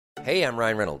Hey, I'm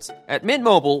Ryan Reynolds. At Mint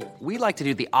Mobile, we like to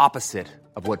do the opposite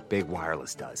of what Big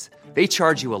Wireless does. They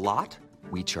charge you a lot,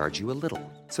 we charge you a little.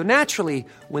 So naturally,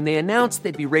 when they announced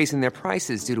they'd be raising their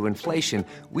prices due to inflation,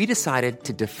 we decided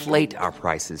to deflate our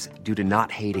prices due to not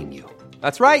hating you.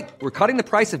 That's right. We're cutting the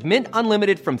price of Mint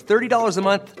Unlimited from $30 a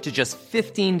month to just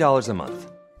 $15 a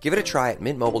month. Give it a try at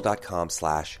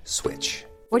mintmobile.com/switch.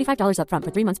 $45 up front for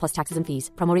 3 months plus taxes and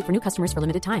fees. Promo rate for new customers for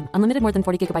limited time. Unlimited more than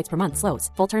 40 gigabytes per month. Slows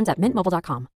full terms at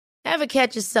mintmobile.com. Ever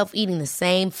catch yourself eating the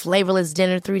same flavorless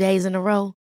dinner 3 days in a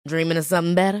row? Dreaming of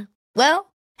something better?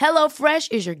 Well,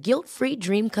 HelloFresh is your guilt-free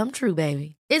dream come true,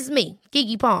 baby. It's me,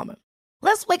 Keke Palmer.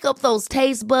 Let's wake up those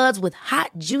taste buds with hot,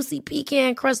 juicy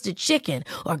pecan-crusted chicken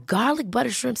or garlic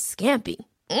butter shrimp scampi.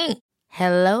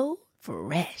 Hello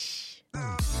Fresh.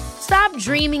 Stop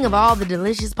dreaming of all the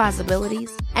delicious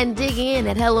possibilities and dig in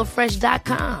at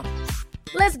HelloFresh.com.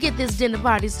 Let's get this dinner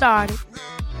party started.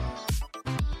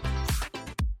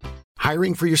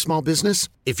 Hiring for your small business?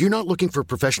 If you're not looking for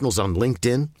professionals on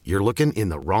LinkedIn, you're looking in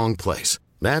the wrong place.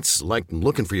 That's like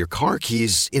looking for your car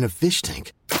keys in a fish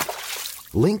tank.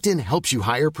 LinkedIn helps you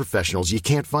hire professionals you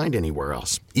can't find anywhere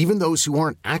else, even those who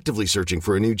aren't actively searching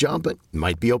for a new job but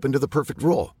might be open to the perfect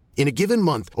role. In a given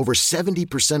month, over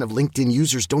 70% of LinkedIn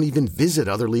users don't even visit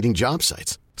other leading job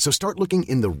sites. So start looking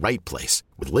in the right place.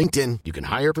 With LinkedIn, you can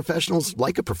hire professionals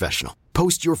like a professional.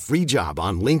 Post your free job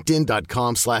on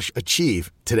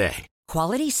linkedin.com/achieve today.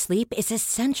 Quality sleep is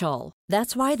essential.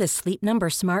 That's why the Sleep Number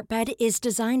Smart Bed is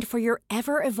designed for your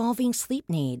ever-evolving sleep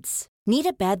needs. Need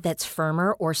a bed that's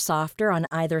firmer or softer on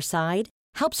either side?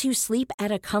 Helps you sleep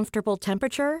at a comfortable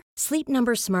temperature? Sleep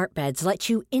Number Smart Beds let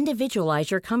you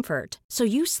individualize your comfort, so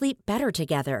you sleep better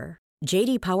together.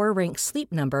 J.D. Power ranks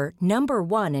Sleep Number number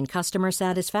 1 in customer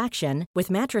satisfaction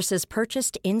with mattresses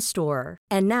purchased in-store.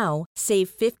 And now, save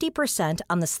 50%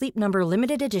 on the Sleep Number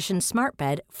Limited Edition Smart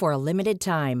Bed for a limited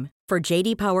time. For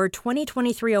J.D. Power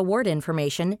 2023 award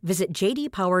information, visit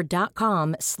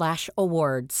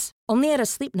jdpower.com/awards. Only at a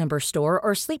Sleep Number store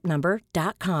or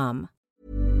sleepnumber.com.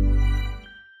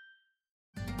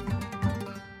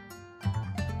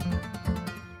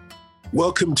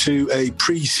 Welcome to a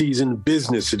pre-season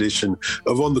business edition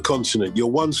of On the Continent, your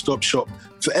one-stop shop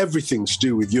for everything to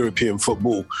do with European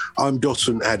football. I'm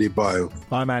Dotun Adebayo.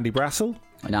 I'm Andy Brassel.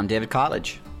 And I'm David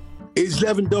Cartledge. Is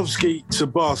Lewandowski to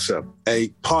Barca a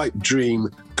pipe dream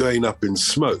going up in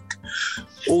smoke?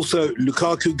 Also,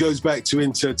 Lukaku goes back to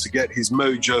Inter to get his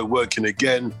mojo working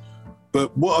again.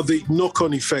 But what are the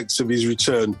knock-on effects of his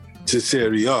return to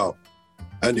Serie A?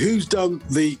 And who's done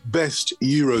the best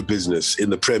Euro business in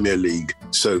the Premier League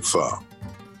so far?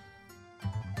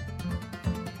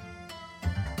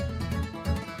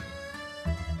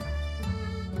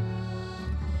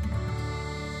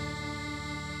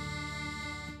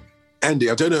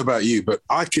 Andy, I don't know about you, but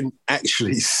I can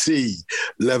actually see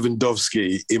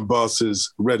Lewandowski in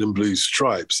Barca's red and blue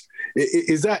stripes.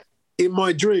 Is that in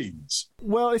my dreams?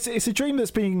 Well, it's a dream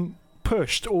that's being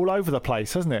pushed all over the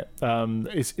place, hasn't it?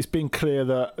 It's been clear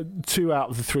that 2 out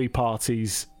of the 3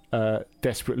 parties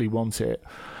desperately want it.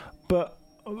 But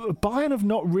Bayern have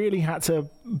not really had to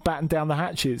batten down the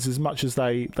hatches as much as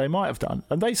they might have done.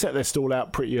 And they set their stall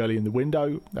out pretty early in the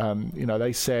window.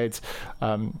 They said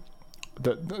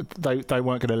that they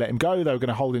weren't going to let him go. They were going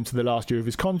to hold him to the last year of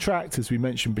his contract, as we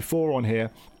mentioned before on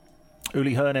here.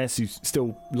 Uli Hoeneß, who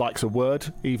still likes a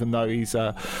word, even though he's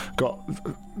got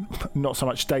not so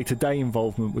much day-to-day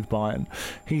involvement with Bayern,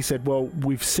 he said, well,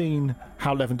 we've seen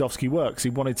how Lewandowski works. He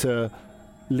wanted to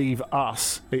leave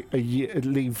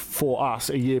for us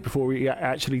a year before he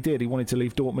actually did. He wanted to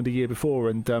leave Dortmund a year before,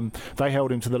 and they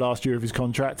held him to the last year of his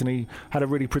contract, and he had a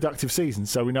really productive season,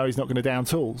 so we know he's not going to down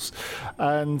tools.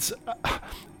 And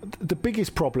the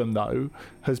biggest problem, though,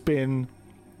 has been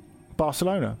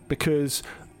Barcelona, because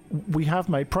we have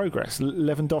made progress.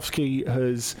 Lewandowski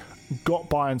has got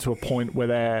Bayern to a point where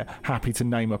they're happy to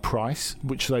name a price,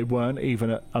 which they weren't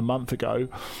even a month ago.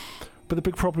 But the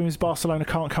big problem is Barcelona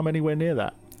can't come anywhere near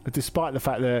that, despite the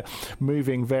fact they're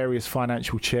moving various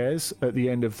financial chairs at the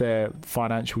end of their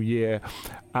financial year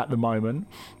at the moment.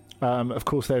 Of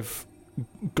course, they've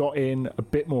got in a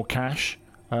bit more cash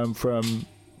from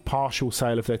partial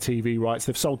sale of their TV rights.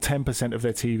 They've sold 10% of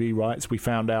their TV rights, we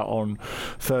found out on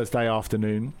Thursday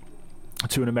afternoon,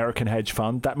 to an American hedge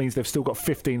fund. That means they've still got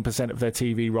 15% of their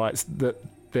TV rights that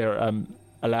they're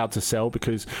allowed to sell,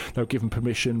 because they were given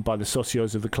permission by the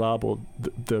socios of the club, or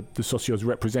the socios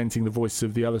representing the voices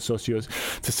of the other socios,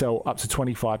 to sell up to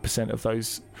 25% of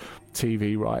those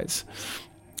TV rights.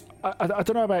 I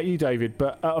don't know about you, David,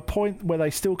 but at a point where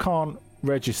they still can't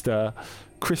register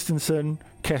Christensen,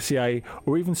 Kessié,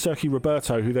 or even Sergio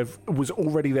Roberto, who was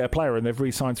already their player and they've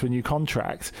re-signed to a new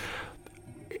contract,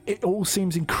 it all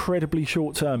seems incredibly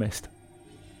short-termist.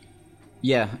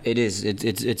 Yeah, it is.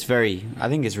 It's very. I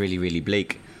think it's really, really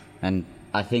bleak, and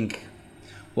I think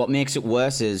what makes it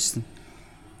worse is,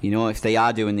 if they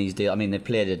are doing these deals, I mean, they've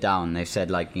played it down. They've said,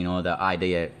 the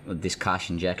idea of this cash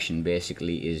injection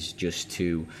basically is just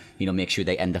to, make sure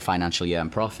they end the financial year in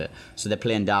profit. So they're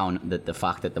playing down the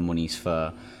fact that the money's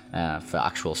for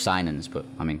actual signings, but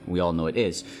I mean, we all know it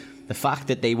is. The fact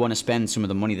that they want to spend some of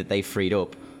the money that they freed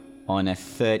up on a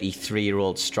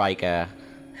 33-year-old striker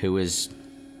who has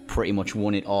pretty much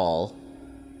won it all,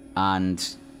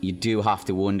 and you do have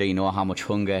to wonder, how much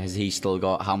hunger has he still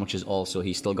got, how much has also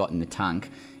he still got in the tank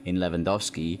in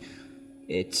Lewandowski.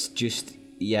 It's just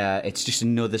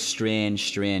another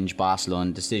strange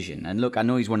Barcelona decision. And look, I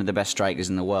know he's one of the best strikers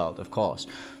in the world, of course,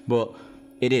 but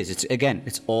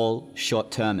it's all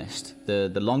short-termist. The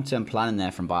long-term planning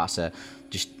there from Barca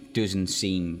just doesn't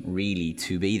seem really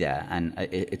to be there, and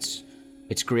it's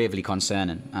gravely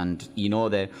concerning. And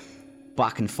the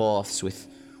back and forths with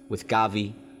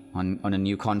Gavi on a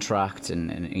new contract,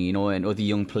 and other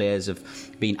young players have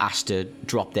been asked to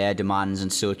drop their demands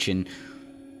and such, and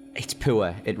it's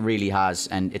poor. It really has,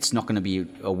 and it's not going to be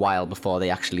a while before they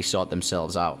actually sort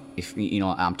themselves out. If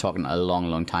I'm talking a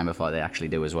long time before they actually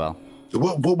do as well.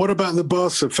 What about the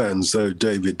Barca fans, though,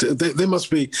 David? They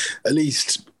must be at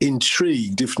least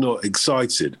intrigued, if not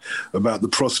excited, about the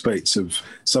prospects of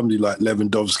somebody like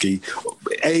Lewandowski,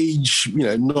 age,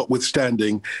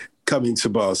 notwithstanding, coming to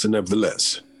Barca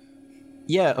nevertheless.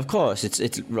 Yeah, of course.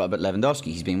 It's Robert Lewandowski.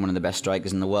 He's been one of the best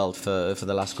strikers in the world for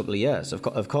the last couple of years,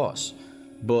 of course.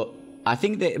 But I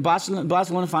think that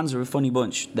Barcelona fans are a funny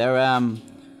bunch. They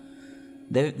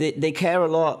care a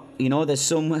lot. There's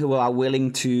some who are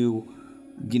willing to,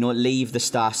 leave the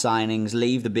star signings,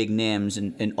 leave the big names,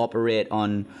 and operate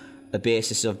on a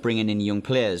basis of bringing in young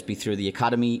players, be through the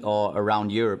academy or around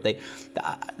Europe.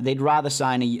 They'd rather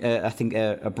sign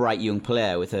a bright young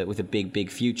player with a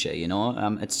big future.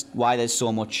 It's why there's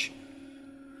so much,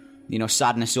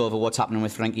 sadness over what's happening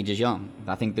with Frenkie de Jong.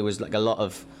 I think there was a lot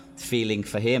of feeling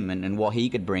for him and what he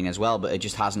could bring as well, but it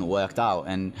just hasn't worked out.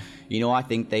 And I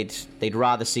think they'd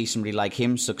rather see somebody like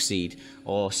him succeed,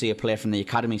 or see a player from the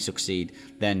academy succeed,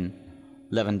 than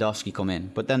Lewandowski come in.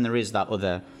 But then there is that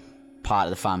other part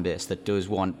of the fan base that does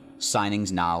want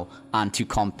signings now and to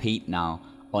compete now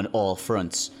on all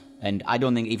fronts. And I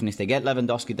don't think even if they get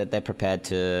Lewandowski that they're prepared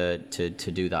to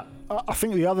do that. I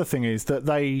think the other thing is that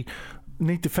they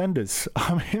need defenders.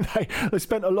 I mean, they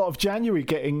spent a lot of January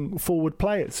getting forward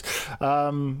players.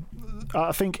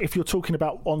 I think if you're talking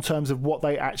about on terms of what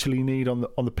they actually need on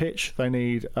the pitch, they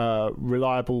need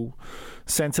reliable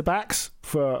centre backs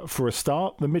for a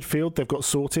start. The midfield they've got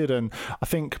sorted, and I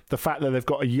think the fact that they've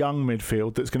got a young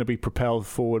midfield that's going to be propelled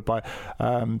forward by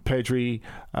Pedri,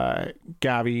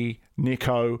 Gavi,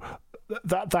 Nico,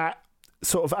 that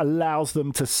sort of allows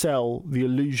them to sell the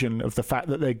illusion of the fact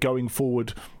that they're going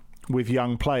forward with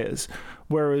young players,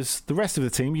 whereas the rest of the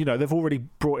team, they've already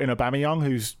brought in Aubameyang,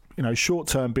 who's short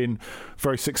term been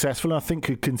very successful, and I think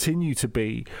could continue to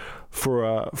be for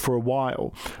a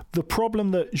while. The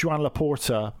problem that Joan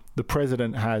Laporta, the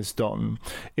president, has done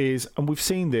is, and we've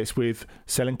seen this with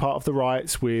selling part of the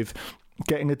rights, with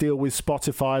getting a deal with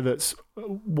Spotify that's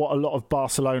what a lot of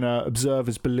Barcelona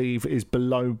observers believe is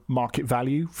below market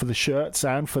value for the shirts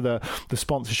and for the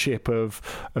sponsorship of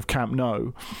Camp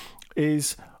Nou,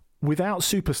 is without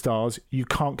superstars, you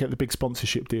can't get the big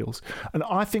sponsorship deals. And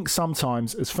I think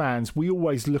sometimes as fans, we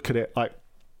always look at it like,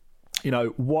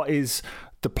 what is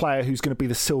the player who's going to be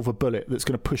the silver bullet that's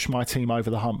going to push my team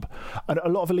over the hump? And a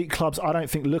lot of elite clubs, I don't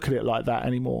think, look at it like that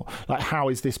anymore. Like, how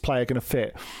is this player going to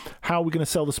fit? How are we going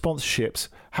to sell the sponsorships?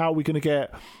 How are we going to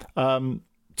get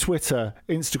Twitter,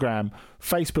 Instagram,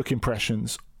 Facebook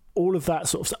impressions? All of that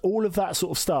sort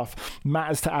of stuff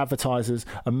matters to advertisers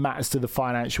and matters to the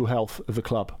financial health of the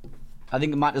club. I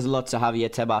think it matters a lot to Javier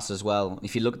Tebas as well.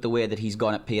 If you look at the way that he's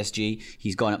gone at PSG,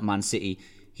 he's gone at Man City.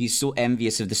 He's so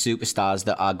envious of the superstars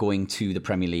that are going to the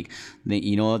Premier League.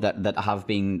 That have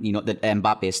been, that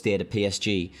Mbappe stayed at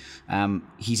PSG.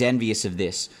 He's envious of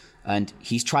this. And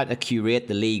he's tried to curate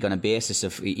the league on a basis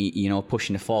of,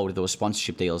 pushing it forward with those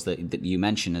sponsorship deals that you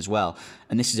mentioned as well.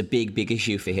 And this is a big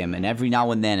issue for him. And every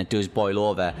now and then it does boil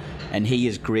over. And he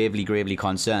is gravely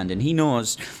concerned. And he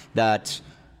knows that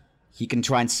he can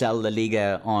try and sell La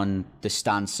Liga on the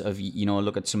stance of,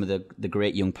 look at some of the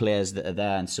great young players that are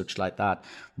there and such like that.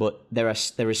 But there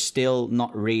is still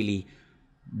not really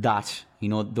that, you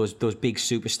know, those big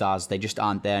superstars, they just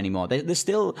aren't there anymore. They're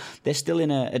still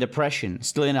in a depression,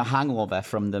 still in a hangover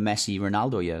from the Messi,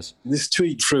 Ronaldo years. This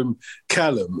tweet from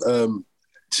Callum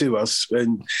to us,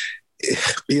 and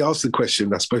he asked the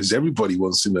question I suppose everybody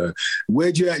wants to know: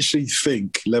 where do you actually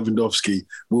think Lewandowski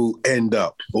will end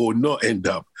up or not end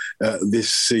up this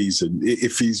season?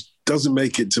 If he doesn't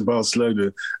make it to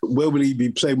Barcelona, where will he be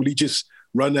playing? Will he just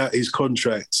run out his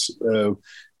contract to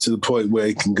the point where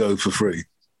he can go for free?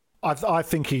 I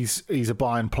think he's a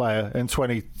Bayern player in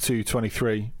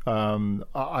 22-23.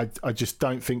 I just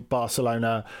don't think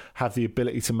Barcelona have the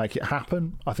ability to make it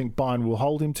happen. I think Bayern will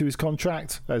hold him to his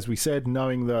contract, as we said,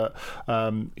 knowing that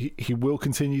he will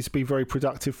continue to be very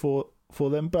productive for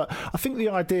them. But I think the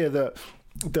idea that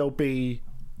there'll be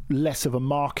less of a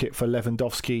market for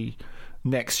Lewandowski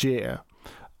next year,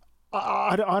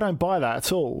 I don't buy that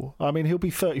at all. I mean, he'll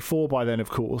be 34 by then, of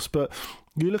course, but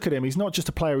you look at him, he's not just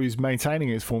a player who's maintaining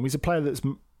his form, he's a player that's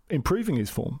improving his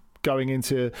form going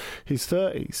into his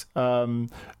 30s.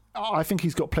 I think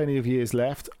he's got plenty of years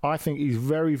left. I think he's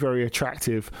very, very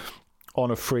attractive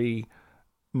on a free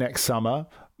next summer.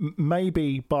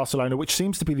 Maybe Barcelona, which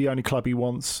seems to be the only club he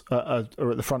wants, are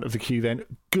at the front of the queue then.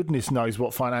 Goodness knows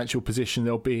what financial position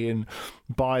they'll be in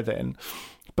by then.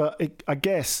 But I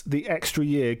guess the extra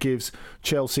year gives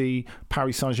Chelsea,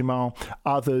 Paris Saint-Germain,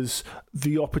 others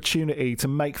the opportunity to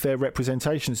make their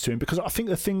representations to him. Because I think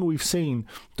the thing we've seen,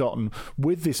 Dotun,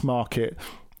 with this market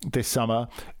this summer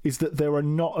is that there are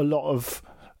not a lot of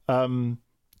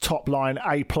top-line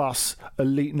A+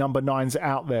 elite number 9s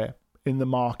out there in the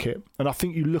market. And I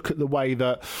think you look at the way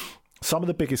that some of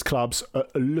the biggest clubs are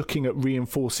looking at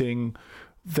reinforcing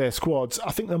their squads.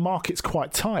 I think the market's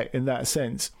quite tight in that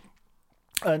sense.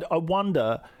 And I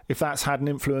wonder if that's had an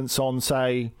influence on,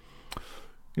 say,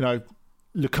 you know,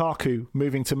 Lukaku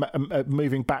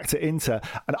moving back to Inter.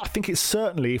 And I think it's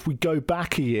certainly, if we go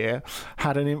back a year,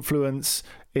 had an influence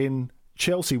in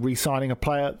Chelsea re-signing a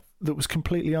player that was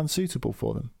completely unsuitable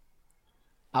for them.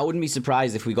 I wouldn't be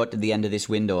surprised if we got to the end of this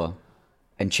window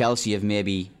and Chelsea have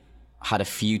maybe had a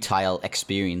futile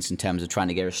experience in terms of trying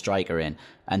to get a striker in,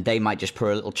 and they might just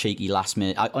put a little cheeky last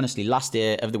minute. Honestly, last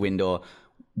day of the window,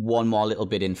 one more little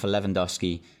bit in for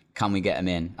Lewandowski. Can we get him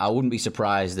in? I wouldn't be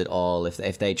surprised at all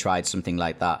if they tried something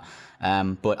like that.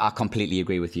 But I completely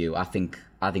agree with you. I think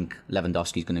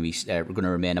Lewandowski is going to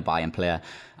remain a Bayern player.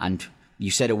 And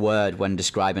you said a word when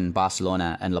describing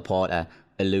Barcelona and Laporta: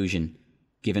 illusion,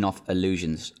 giving off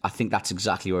illusions. I think that's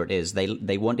exactly what it is.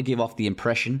 They want to give off the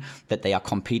impression that they are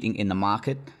competing in the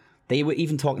market. They were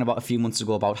even talking about a few months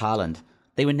ago about Haaland.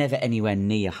 They were never anywhere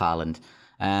near Haaland.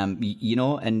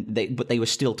 But they were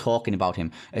still talking about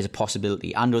him as a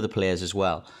possibility, and other players as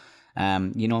well. They're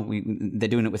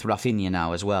doing it with Rafinha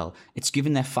now as well. It's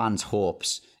giving their fans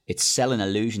hopes. It's selling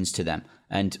illusions to them.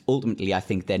 And ultimately, I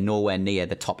think they're nowhere near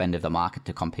the top end of the market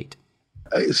to compete.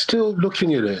 Still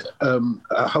looking at it,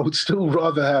 I would still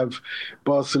rather have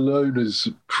Barcelona's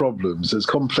problems, as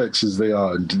complex as they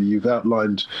are, and you've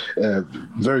outlined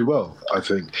very well, I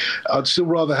think. I'd still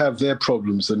rather have their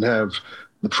problems than have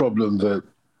the problem that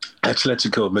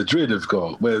Atletico Madrid have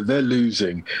got, where they're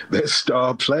losing their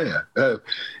star player.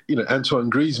 Antoine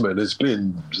Griezmann has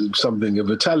been something of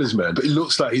a talisman, but it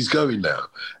looks like he's going now.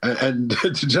 And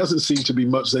there doesn't seem to be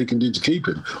much they can do to keep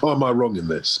him. Or am I wrong in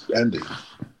this, Andy?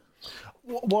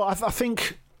 Well, I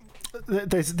think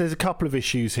there's a couple of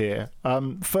issues here.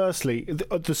 Firstly,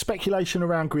 the speculation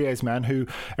around Griezmann, who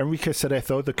Enrique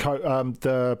Cerezo,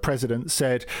 the president,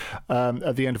 said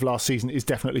at the end of last season is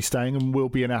definitely staying and will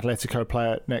be an Atletico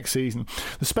player next season.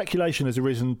 The speculation has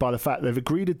arisen by the fact they've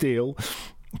agreed a deal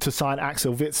to sign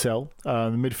Axel Witsel,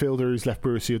 the midfielder who's left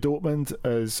Borussia Dortmund,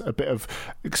 as a bit of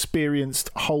experienced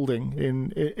holding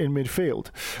in midfield.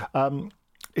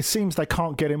 It seems they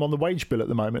can't get him on the wage bill at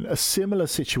the moment. A similar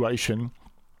situation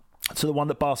to the one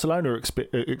that Barcelona are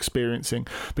experiencing,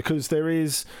 because there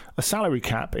is a salary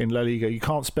cap in La Liga. You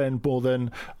can't spend more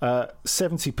than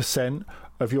 70%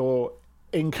 of your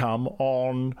income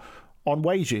on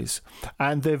wages,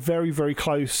 and they're very, very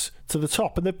close to the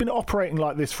top. And they've been operating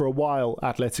like this for a while,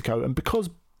 Atletico. And because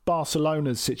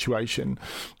Barcelona's situation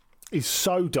is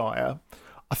so dire,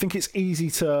 I think it's easy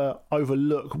to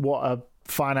overlook what a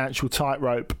financial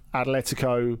tightrope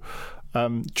Atletico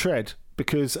tread,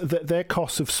 because their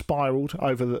costs have spiralled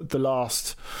over the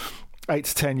last 8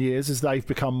 to 10 years as they've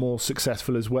become more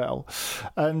successful as well.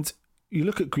 And you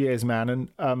look at Griezmann,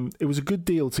 and it was a good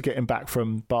deal to get him back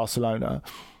from Barcelona.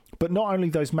 But not only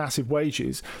those massive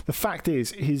wages, the fact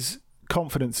is his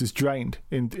confidence is drained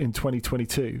in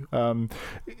 2022. In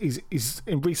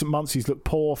recent months, he's looked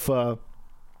poor for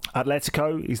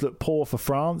Atletico. He's looked poor for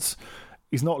France.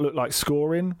 he's not looked like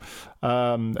scoring,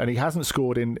 and he hasn't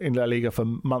scored in La Liga for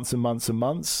months and months and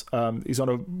months. He's on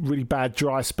a really bad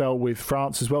dry spell with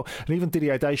France as well. And even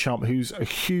Didier Deschamps, who's a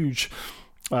huge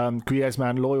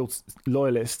Griezmann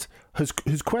loyalist,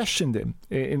 has questioned him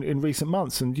in recent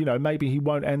months. And, maybe he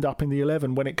won't end up in the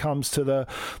 11 when it comes to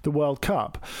the World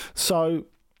Cup. So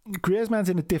Griezmann's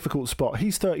in a difficult spot.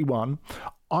 He's 31.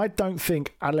 I don't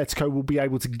think Atletico will be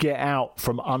able to get out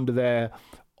from under their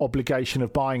obligation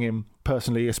of buying him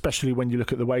personally, especially when you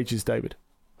look at the wages, David.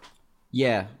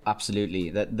 Yeah, absolutely.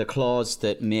 The clause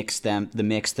that makes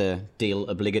the deal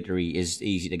obligatory is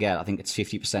easy to get. I think it's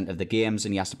 50% of the games,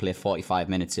 and he has to play 45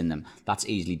 minutes in them. That's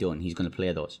easily done. He's going to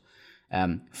play those.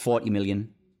 40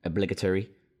 million obligatory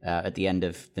at the end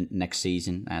of the next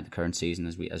season, the current season,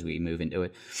 as we move into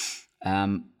it.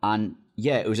 And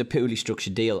yeah, it was a poorly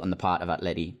structured deal on the part of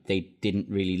Atleti. They didn't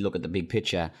really look at the big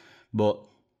picture, but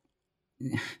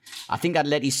I think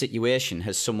Atleti's situation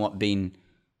has somewhat been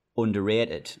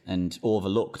underrated and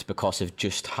overlooked because of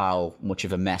just how much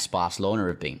of a mess Barcelona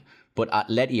have been. But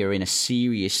Atleti are in a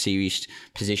serious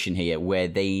position here where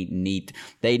they need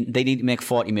to make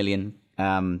 40 million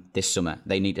this summer.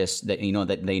 They need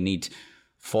they need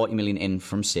 40 million in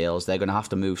from sales. They're going to have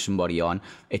to move somebody on.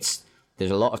 There's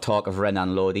a lot of talk of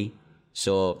Renan Lodi.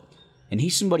 And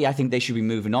he's somebody I think they should be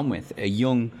moving on with. A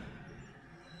young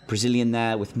Brazilian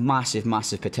there with massive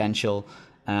potential.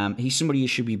 He's somebody you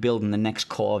should be building the next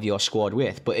core of your squad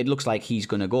with. But it looks like he's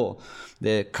going to go.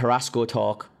 The Carrasco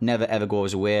talk never ever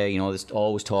goes away. There's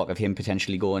always talk of him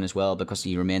potentially going as well because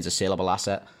he remains a saleable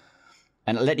asset.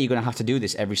 And Atleti are going to have to do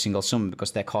this every single summer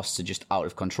because their costs are just out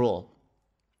of control.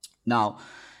 Now,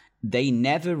 they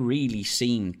never really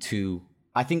seem to...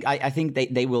 I think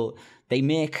they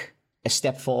make a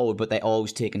step forward, but they're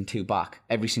always taking two back.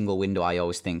 Every single window, I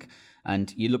always think.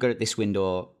 And you look at it this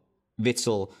window,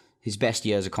 Witsel, his best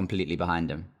years are completely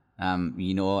behind him.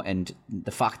 And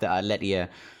the fact that Atleti are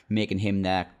making him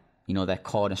their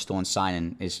cornerstone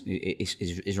signing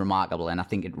is remarkable. And I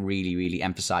think it really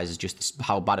emphasises just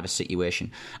how bad of a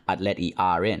situation Atleti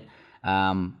are in.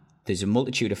 There's a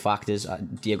multitude of factors.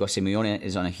 Diego Simeone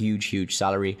is on a huge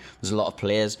salary. There's a lot of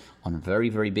players on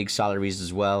very big salaries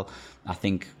as well. I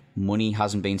think money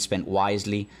hasn't been spent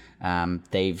wisely.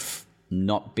 They've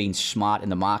not been smart in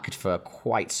the market for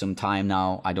quite some time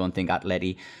now, I don't think,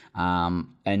 Atleti.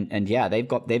 And yeah, they've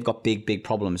got big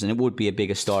problems, and it would be a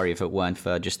bigger story if it weren't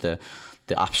for just the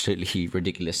absolutely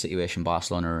ridiculous situation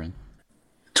Barcelona are in.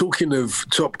 Talking of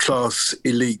top-class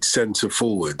elite centre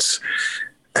forwards,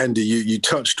 Andy, you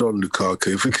touched on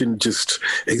Lukaku. If we can just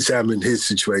examine his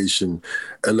situation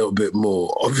a little bit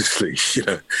more. Obviously,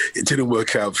 it didn't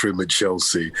work out for him at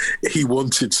Chelsea. He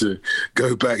wanted to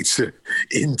go back to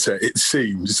Inter, it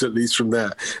seems, at least from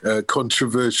that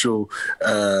controversial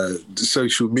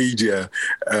social media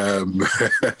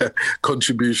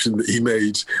contribution that he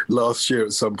made last year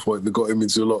at some point that got him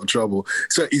into a lot of trouble.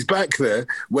 So he's back there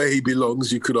where he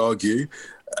belongs, you could argue.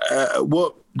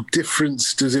 What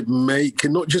difference does it make,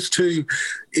 and not just to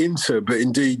Inter, but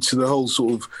indeed to the whole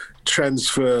sort of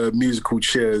transfer musical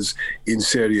chairs in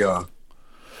Serie A?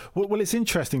 Well, it's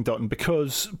interesting, Dotton,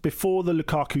 because before the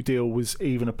Lukaku deal was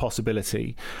even a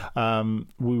possibility,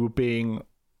 we were being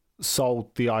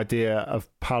sold the idea of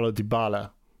Paulo Dybala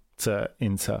to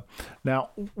Inter. Now,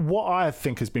 what I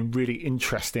think has been really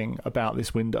interesting about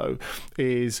this window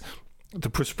is the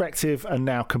prospective and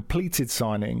now completed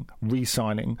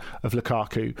re-signing of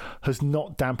Lukaku has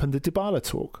not dampened the Dybala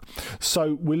talk.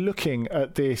 So we're looking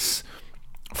at this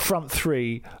front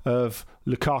three of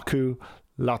Lukaku,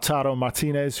 Lautaro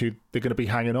Martinez, who they're going to be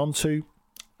hanging on to,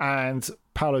 and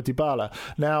Paulo Dybala.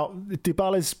 Now,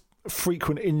 Dybala's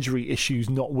frequent injury issues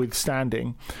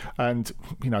notwithstanding, and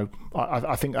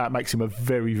I think that makes him a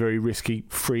very risky,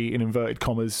 free in inverted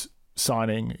commas,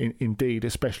 signing indeed,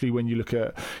 especially when you look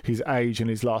at his age and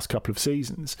his last couple of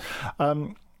seasons.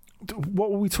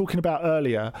 What were we talking about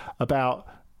earlier about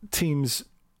teams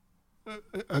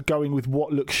going with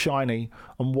what looks shiny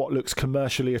and what looks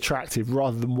commercially attractive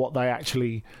rather than what they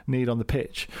actually need on the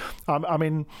pitch? I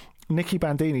mean, Nicky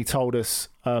Bandini told us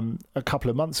a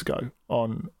couple of months ago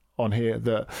on here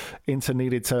that Inter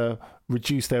needed to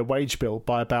reduce their wage bill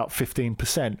by about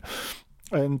 15%.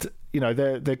 And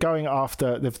they're going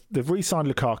after. They've re-signed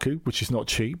Lukaku, which is not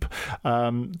cheap.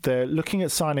 They're looking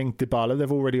at signing Dybala.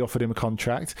 They've already offered him a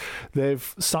contract.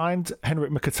 They've signed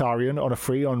Henrik Mkhitaryan on a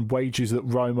free on wages that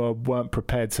Roma weren't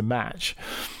prepared to match.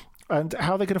 And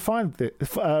how are they going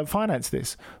to finance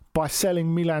this? By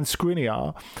selling Milan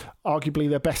Skriniar, arguably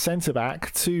their best centre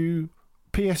back, to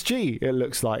PSG. It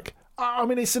looks like. I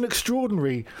mean, it's an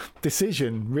extraordinary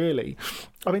decision, really.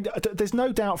 I mean, there's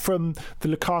no doubt from the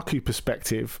Lukaku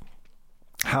perspective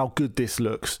how good this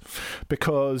looks,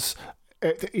 because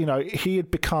he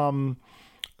had become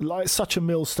like such a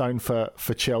millstone for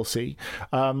Chelsea.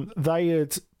 They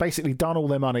had basically done all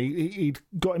their money. He'd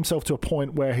got himself to a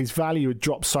point where his value had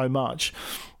dropped so much.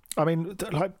 I mean,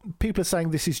 like, people are saying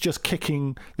this is just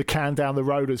kicking the can down the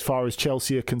road as far as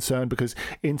Chelsea are concerned because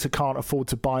Inter can't afford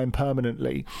to buy him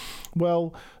permanently.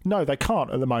 Well, no, they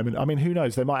can't at the moment. I mean, who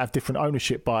knows? They might have different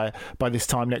ownership by this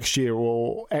time next year,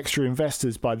 or extra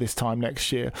investors by this time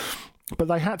next year. But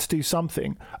they had to do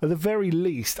something. At the very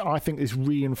least, I think this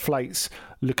reinflates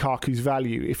Lukaku's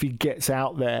value if he gets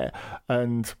out there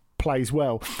and plays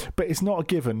well. But it's not a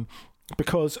given,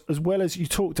 because as well as you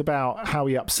talked about how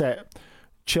he upset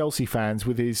Chelsea fans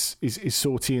with his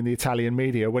sortie in the Italian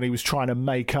media when he was trying to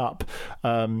make up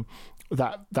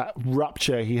that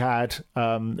rupture he had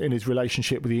in his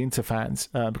relationship with the Inter fans,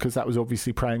 because that was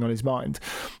obviously preying on his mind.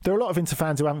 There are a lot of Inter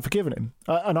fans who haven't forgiven him,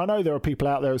 and I know there are people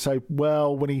out there who say,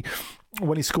 well, when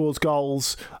he scores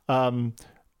goals,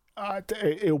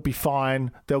 it'll be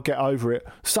fine, they'll get over it.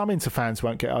 Some Inter fans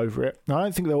won't get over it. I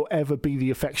don't think there will ever be the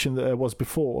affection that there was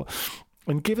before.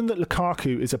 And given that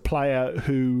Lukaku is a player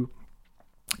who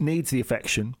needs the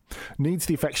affection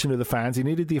of the fans. He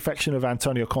needed the affection of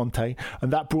Antonio Conte,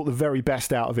 and that brought the very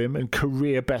best out of him and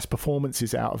career best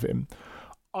performances out of him.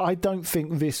 I don't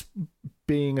think this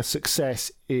being a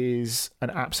success is an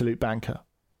absolute banker.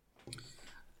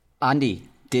 Andy,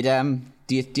 do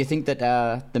you think that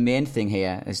the main thing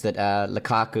here is that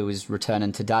Lukaku is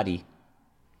returning to daddy?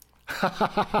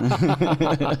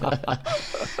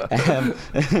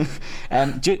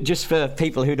 Just for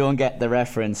people who don't get the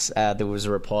reference, there was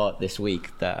a report this week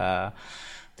that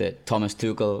Thomas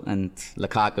Tuchel and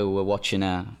Lukaku were watching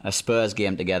a Spurs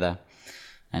game together,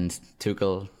 and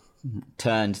Tuchel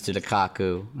turned to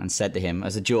Lukaku and said to him,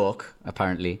 as a joke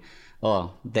apparently,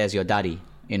 "Oh, there's your daddy,"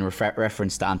 in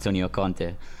reference to Antonio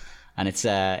Conte. And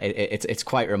it's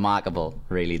quite remarkable,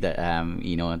 really, that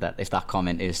that if that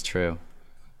comment is true.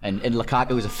 And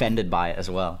Lukaku was offended by it as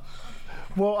well.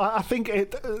 Well, I think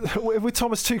with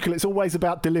Thomas Tuchel, it's always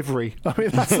about delivery. I mean,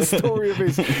 that's the story of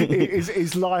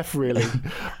his life, really.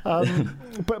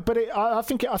 I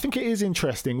think it is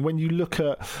interesting when you look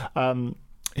at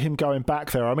him going back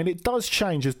there. I mean, it does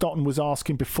change, as Dotton was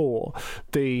asking before,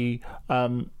 the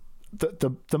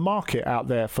market out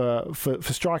there for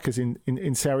strikers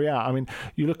in Serie A. I mean,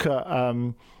 you look at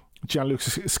Gianluca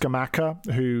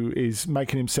Scamacca, who is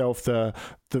making himself the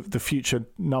future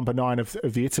number 9 of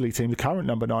the Italy team, the current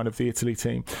number 9 of the Italy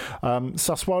team.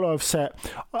 Sassuolo have set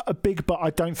a big, but I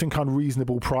don't think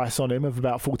unreasonable price on him of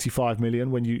about 45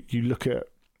 million when you look at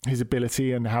his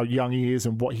ability and how young he is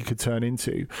and what he could turn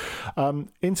into.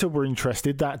 Inter were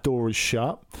interested. That door is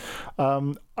shut.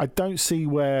 I don't see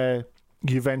where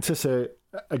Juventus are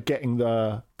getting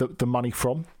the money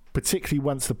from, particularly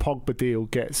once the Pogba deal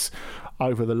gets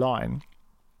over the line.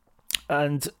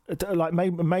 And like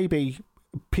maybe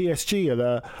PSG are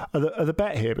the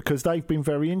bet here, because they've been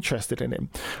very interested in him.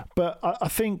 But I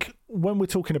think when we're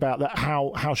talking about that,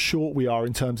 how short we are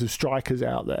in terms of strikers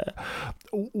out there,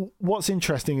 what's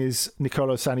interesting is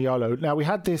Nicolo Zaniolo. Now, we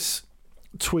had this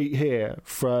tweet here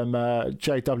from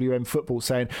JWM Football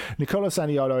saying Nicolo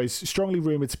Zaniolo is strongly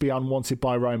rumoured to be unwanted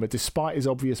by Roma despite his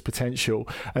obvious potential,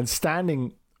 and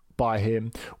standing by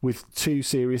him with 2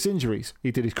 serious injuries. He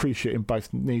did his cruciate in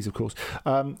both knees, of course.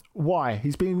 Why?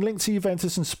 He's been linked to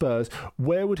Juventus and Spurs.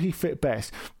 Where would he fit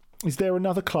best? Is there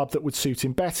another club that would suit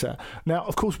him better? Now,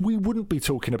 of course, we wouldn't be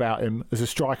talking about him as a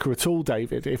striker at all,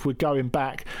 David, if we're going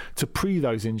back to pre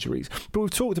those injuries. But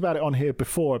we've talked about it on here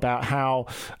before, about how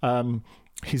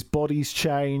his body's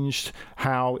changed,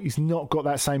 how he's not got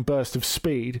that same burst of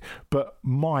speed, but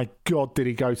my God, did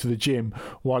he go to the gym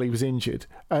while he was injured.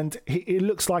 And it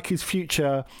looks like his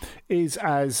future is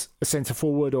as a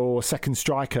centre-forward or second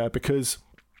striker, because,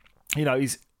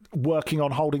 he's working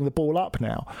on holding the ball up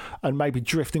now and maybe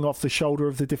drifting off the shoulder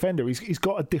of the defender. He's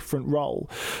got a different role.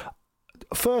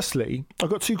 Firstly, I've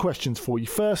got 2 questions for you.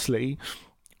 Firstly,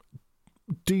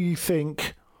 do you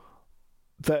think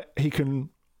that he can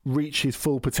reach his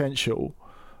full potential?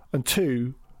 And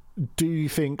 2, do you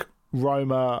think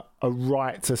Roma are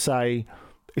right to say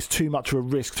it's too much of a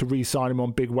risk to re-sign him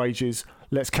on big wages,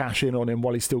 let's cash in on him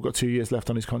while he's still got 2 years left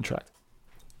on his contract?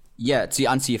 Yeah, to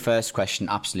answer your first question,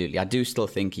 absolutely. I do still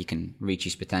think he can reach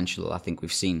his potential. I think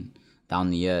we've seen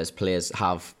down the years players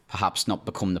have perhaps not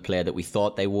become the player that we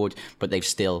thought they would, but they've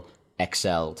still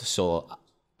excelled. So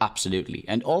absolutely.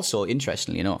 And also,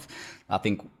 interestingly enough, I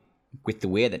think with the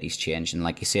way that he's changed, and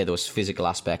like you say, those physical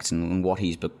aspects and what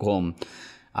he's become,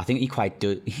 I think he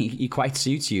quite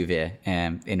suits Juve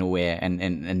in a way,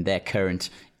 and their current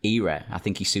era. I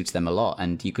think he suits them a lot,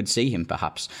 and you could see him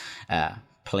perhaps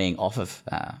playing off of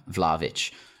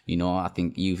Vlahovic. You know, I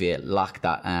think Juve lack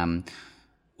that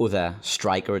other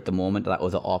striker at the moment, that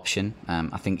other option.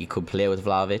 I think he could play with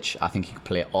Vlahovic. I think he could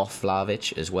play off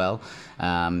Vlahovic as well,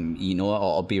 you know,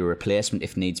 or be a replacement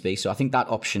if needs be. So I think that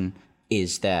option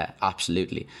is there,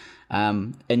 absolutely.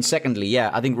 And secondly,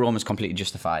 yeah, I think Roma's completely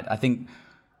justified. I think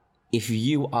if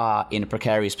you are in a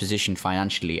precarious position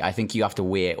financially, I think you have to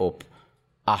weigh up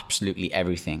absolutely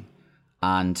everything.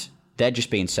 And they're just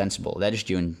being sensible. They're just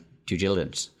doing due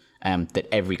diligence that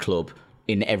every club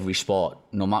in every sport,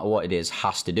 no matter what it is,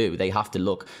 has to do. They have to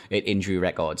look at injury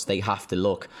records. They have to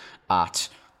look at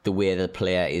the way the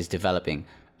player is developing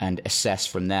and assess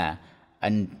from there.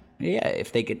 And yeah,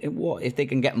 if they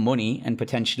can get money and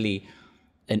potentially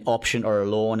an option or a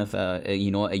loan of a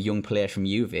young player from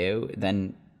Juve,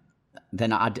 then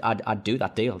I'd do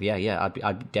that deal. Yeah,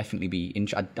 I'd definitely be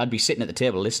I'd be sitting at the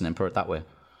table listening, put it that way.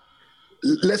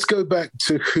 Let's go back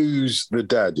to who's the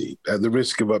daddy, at the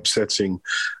risk of upsetting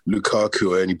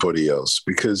Lukaku or anybody else,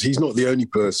 because he's not the only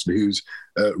person who's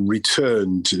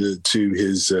returned to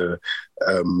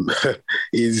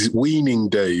his weaning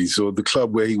days, or the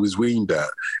club where he was weaned at.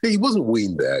 He wasn't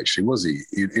weaned there, actually, was he?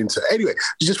 Anyway,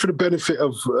 just for the benefit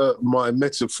of my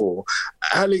metaphor,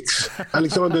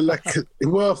 Alexander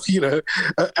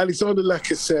Alexander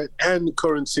Lacazette and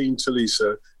Corentin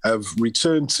Tolisso have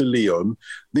returned to Lyon.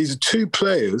 These are two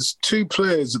players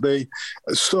that they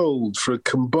sold for a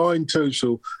combined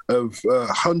total of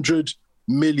 100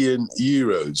 million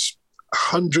euros.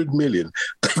 100 million.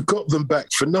 They've got them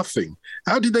back for nothing.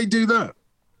 How did they do that?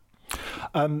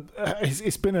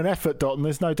 It's been an effort, Dot, and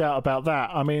there's no doubt about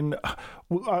that. I mean,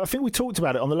 I think we talked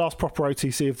about it on the last proper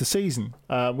OTC of the season.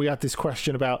 We had this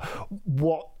question about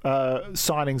what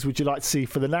signings would you like to see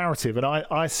for the narrative, and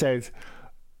I said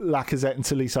Lacazette and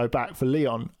Tolisso back for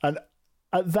Lyon. And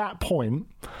at that point,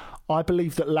 I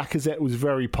believed that Lacazette was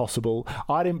very possible.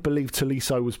 I didn't believe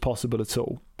Tolisso was possible at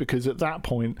all, because at that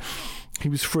point, he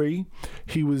was free.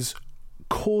 He was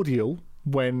cordial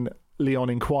when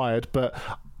Lyon inquired, but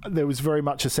there was very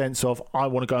much a sense of, I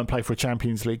want to go and play for a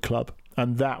Champions League club,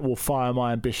 and that will fire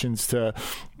my ambitions to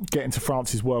get into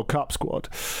France's World Cup squad.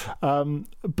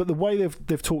 But the way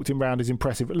they've talked him round is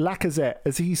impressive. Lacazette,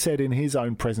 as he said in his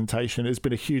own presentation, has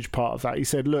been a huge part of that. He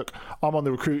said, look, I'm on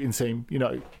the recruiting team. You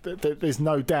know, there's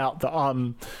no doubt that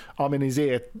I'm in his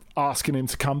ear asking him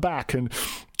to come back. And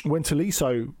when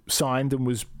Tolisso signed and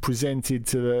was presented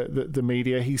to the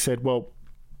media, he said, well,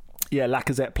 yeah,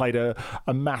 Lacazette played a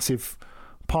massive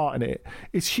part in it.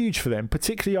 It's huge for them,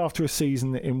 particularly after a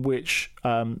season in which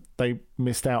they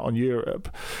missed out on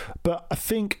Europe. But I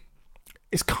think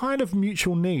it's kind of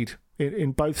mutual need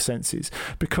in both senses,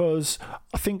 because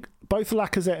I think both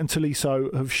Lacazette and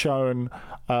Tolisso have shown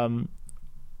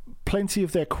plenty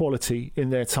of their quality in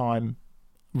their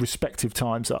respective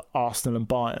times at Arsenal and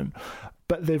Bayern,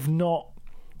 but they've not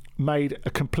made a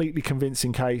completely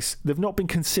convincing case. They've not been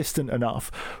consistent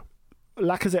enough.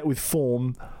 Lacazette with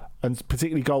form, and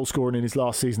particularly goal scoring in his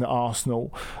last season at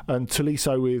Arsenal, and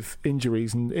Tolisso with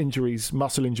injuries,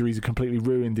 muscle injuries have completely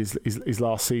ruined his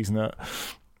last season at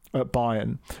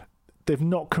Bayern. They've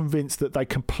not convinced that they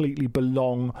completely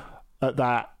belong at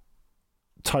that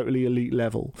totally elite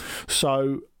level.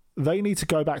 So they need to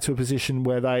go back to a position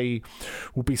where they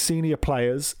will be senior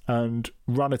players and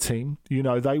run a team. You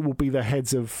know, they will be the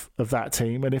heads of that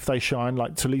team, and if they shine,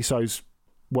 like Tolisso's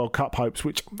World Cup hopes,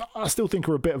 which I still think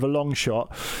are a bit of a long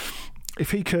shot,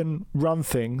 if he can run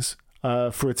things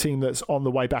for a team that's on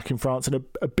the way back in France, and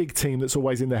a big team that's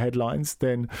always in the headlines,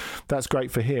 then that's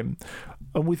great for him.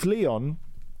 And with Lyon,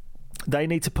 they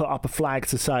need to put up a flag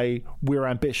to say, we're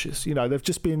ambitious. You know, they've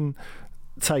just been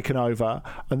taken over,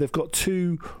 and they've got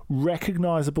two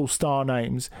recognisable star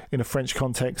names in a French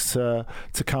context to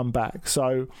come back.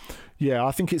 So, yeah,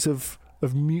 I think it's of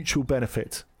mutual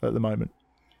benefit at the moment.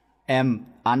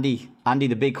 Andy,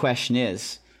 the big question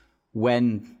is,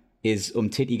 when is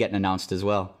Umtiti getting announced as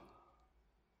well?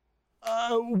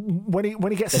 When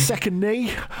he gets a second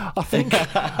knee, I think.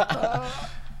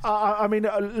 I mean,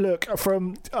 look,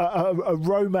 from a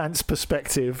romance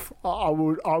perspective, I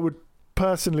would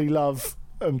personally love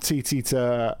Umtiti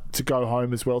to go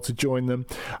home as well, to join them.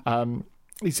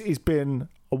 He's been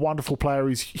a wonderful player.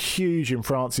 He's huge in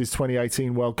France's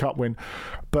 2018 World Cup win.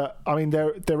 But, I mean,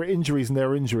 there are injuries and there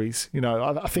are injuries. You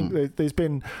know, I think there's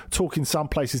been talk in some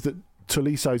places that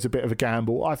Tolisso's a bit of a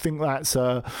gamble. I think that's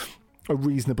a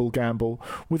reasonable gamble.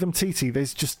 With Umtiti,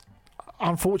 there's just...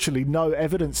 unfortunately no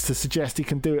evidence to suggest he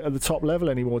can do it at the top level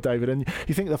anymore, David. And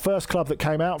you think the first club that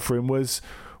came out for him was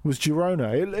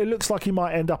Girona. It looks like he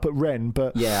might end up at Rennes,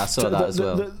 but yeah, I saw that as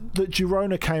well. That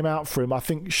Girona came out for him, I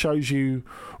think, shows you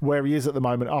where he is at the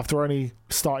moment after only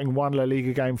starting one La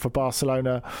Liga game for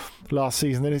Barcelona last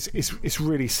season. And it's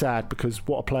really sad because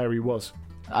what a player he was.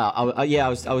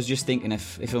 I was just thinking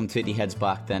if Umtiti heads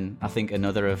back, then I think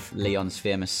another of Leon's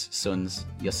famous sons,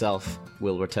 yourself,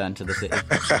 will return to the city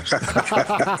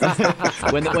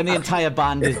when the entire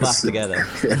band is back together.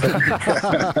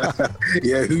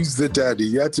 Yeah, who's the daddy?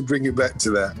 You had to bring it back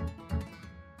to that.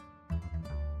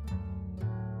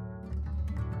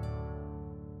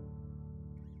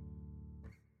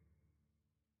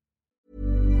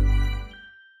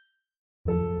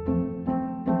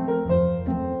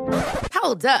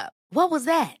 Hold up. What was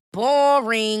that?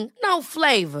 Boring. No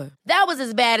flavor. That was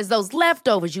as bad as those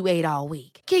leftovers you ate all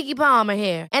week. Keke Palmer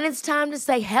here, and it's time to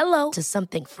say hello to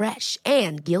something fresh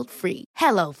and guilt-free.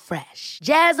 Hello Fresh.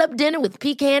 Jazz up dinner with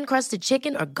pecan-crusted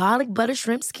chicken or garlic butter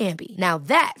shrimp scampi. Now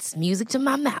that's music to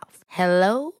my mouth.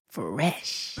 Hello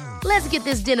Fresh. Let's get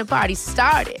this dinner party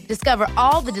started. Discover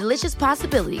all the delicious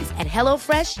possibilities at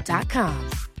HelloFresh.com.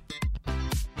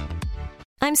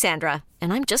 I'm Sandra,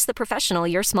 and I'm just the professional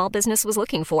your small business was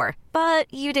looking for. But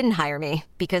you didn't hire me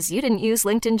because you didn't use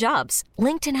LinkedIn Jobs.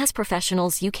 LinkedIn has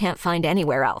professionals you can't find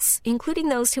anywhere else, including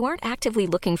those who aren't actively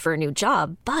looking for a new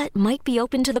job, but might be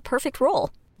open to the perfect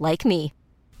role, like me.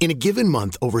 In a given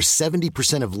month, over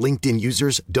 70% of LinkedIn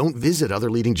users don't visit other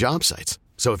leading job sites.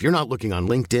 So if you're not looking on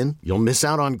LinkedIn, you'll miss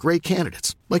out on great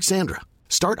candidates like Sandra.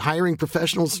 Start hiring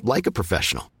professionals like a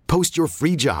professional. Post your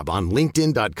free job on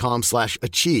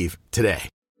linkedin.com/achieve today.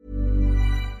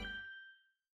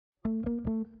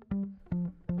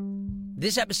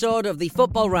 This episode of the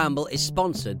Football Ramble is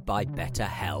sponsored by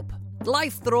BetterHelp.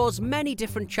 Life throws many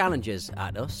different challenges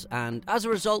at us, and as a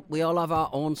result, we all have our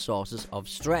own sources of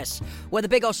stress. Whether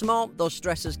big or small, those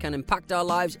stresses can impact our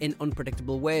lives in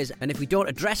unpredictable ways, and if we don't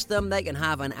address them, they can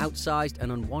have an outsized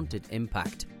and unwanted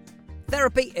impact.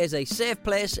 Therapy is a safe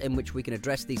place in which we can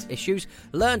address these issues,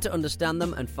 learn to understand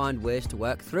them, and find ways to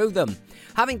work through them.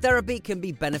 Having therapy can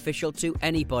be beneficial to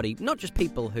anybody, not just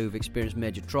people who've experienced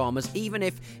major traumas, even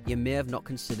if you may have not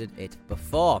considered it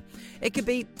before. It could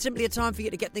be simply a time for you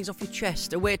to get things off your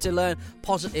chest, a way to learn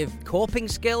positive coping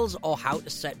skills, or how to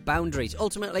set boundaries.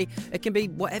 Ultimately, it can be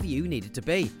whatever you need it to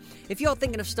be. If you're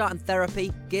thinking of starting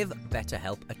therapy, give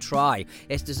BetterHelp a try.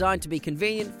 It's designed to be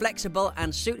convenient, flexible,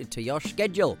 and suited to your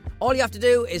schedule. All you have to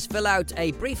do is fill out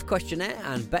a brief questionnaire,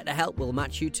 and BetterHelp will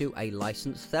match you to a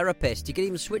licensed therapist. You can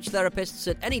even switch therapists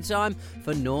at any time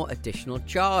for no additional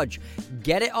charge.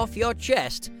 Get it off your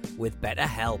chest with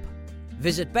BetterHelp.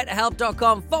 Visit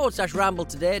betterhelp.com/ramble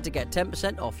today to get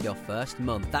 10% off your first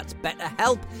month. That's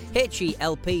BetterHelp,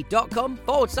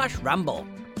 HELP.com/ramble.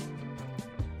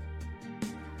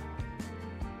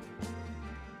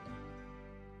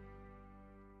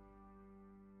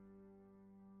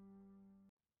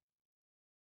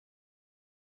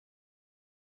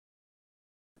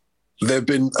 There have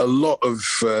been a lot of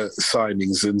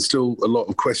signings and still a lot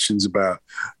of questions about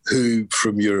who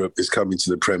from Europe is coming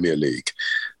to the Premier League.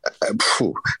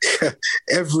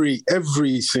 Every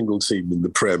single team in the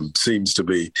Prem seems to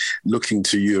be looking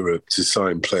to Europe to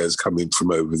sign players coming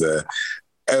from over there.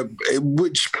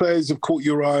 Which players have caught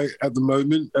your eye at the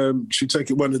moment? Should we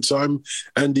take it one at a time?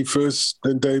 Andy first,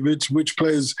 then David. Which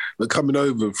players are coming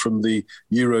over from the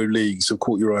Euro leagues have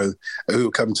caught your eye who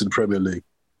are coming to the Premier League?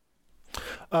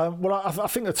 Well, I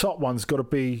think the top one's got to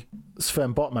be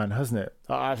Sven Botman, hasn't it?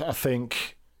 I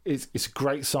think it's a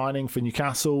great signing for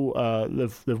Newcastle.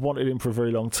 They've wanted him for a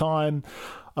very long time.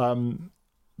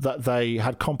 That they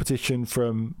had competition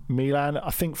from Milan.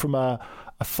 I think from a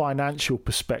financial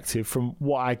perspective, from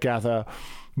what I gather,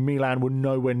 Milan were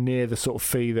nowhere near the sort of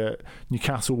fee that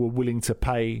Newcastle were willing to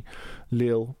pay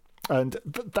Lille. And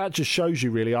that just shows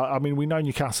you, really. I mean, we know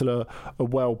Newcastle are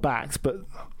well backed, but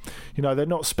you know they're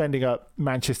not spending at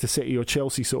Manchester City or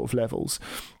Chelsea sort of levels.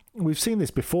 We've seen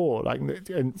this before,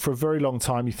 and for a very long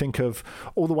time. You think of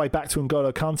all the way back to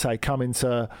N'Golo Kante coming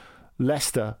to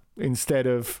Leicester instead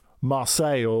of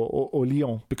Marseille or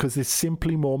Lyon because there's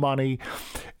simply more money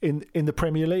in the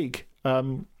Premier League.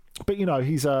 But, you know,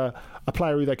 he's a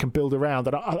player who they can build around.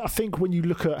 And I think when you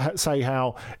look at, say,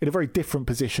 how, in a very different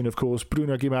position, of course,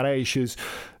 Bruno Guimaraes has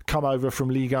come over from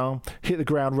Ligue 1, hit the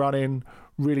ground running,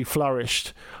 really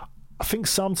flourished. I think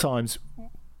sometimes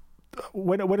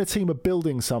when a team are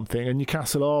building something, and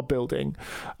Newcastle are building,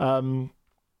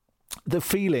 the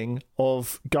feeling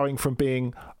of going from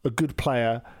being a good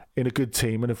player in a good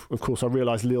team. And of course, I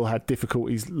realise Lille had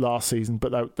difficulties last season,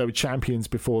 but they were champions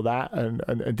before that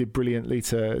and did brilliantly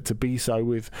to be so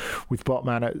with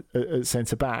Botman at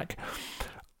centre back.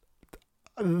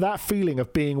 That feeling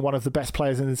of being one of the best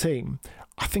players in the team,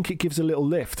 I think it gives a little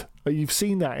lift. You've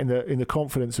seen that in the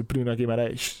confidence of Bruno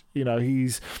Guimaraes. You know,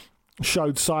 he's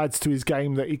showed sides to his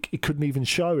game that he couldn't even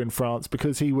show in France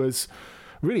because he was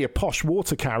really a posh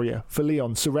water carrier for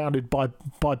Lyon, surrounded by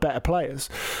better players.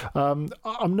 I'm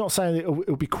not saying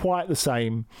it'll be quite the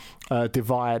same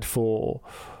divide for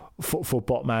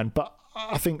Botman, but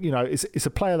I think, you know, it's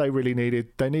a player they really needed.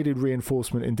 They needed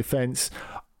reinforcement in defence.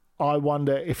 I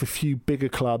wonder if a few bigger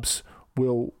clubs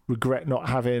will regret not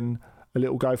having a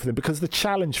little go for them, because the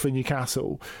challenge for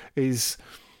Newcastle is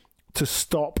to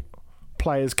stop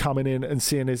players coming in and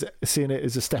seeing it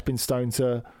as a stepping stone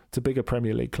to bigger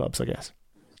Premier League clubs, I guess.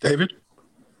 David?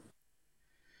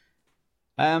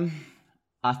 I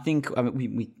think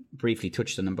we briefly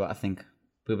touched on them, but I think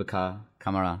Boubacar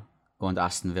Kamara going to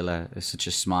Aston Villa is such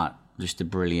a smart, just a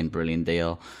brilliant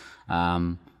deal.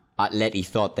 Atleti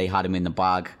thought they had him in the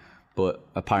bag, but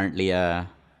apparently a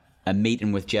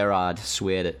meeting with Gerrard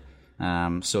swayed it.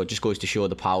 So it just goes to show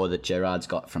the power that Gerrard's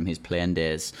got from his playing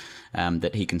days,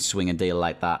 that he can swing a deal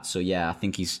like that. So yeah, I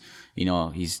think he's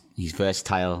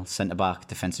versatile, centre back,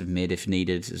 defensive mid if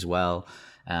needed as well.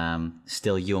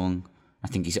 Still young. I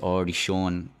think he's already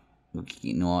shown,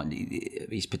 you know,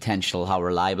 his potential, how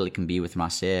reliable he can be with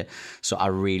Marseille. So I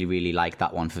really like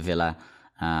that one for Villa.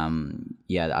 I'm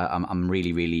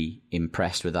really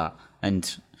impressed with that.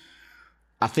 And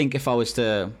I think if I was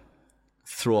to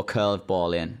throw a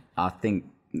curveball in, I think,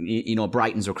 you know,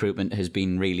 Brighton's recruitment has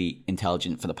been really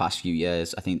intelligent for the past few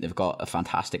years. I think they've got a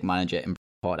fantastic manager in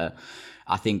Potter.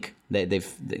 I think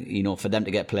they've, you know, for them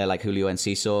to get a player like Julio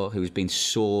Enciso, who's been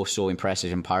so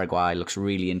impressive in Paraguay, looks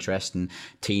really interesting,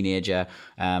 teenager.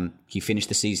 He finished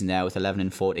the season there with 11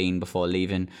 and 14 before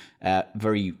leaving.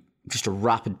 Just a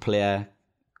rapid player,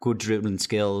 good dribbling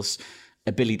skills,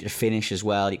 ability to finish as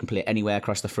well. He can play anywhere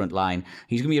across the front line.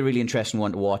 He's going to be a really interesting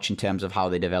one to watch in terms of how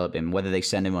they develop him, whether they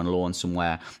send him on loan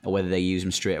somewhere or whether they use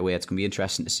him straight away. It's going to be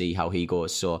interesting to see how he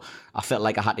goes. So I felt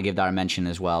like I had to give that a mention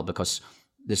as well, because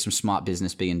there's some smart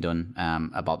business being done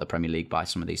about the Premier League by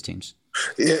some of these teams.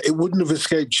 Yeah, it wouldn't have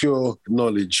escaped your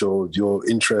knowledge or your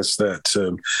interest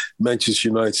that Manchester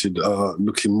United are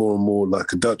looking more and more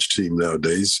like a Dutch team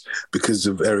nowadays because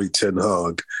of Erik ten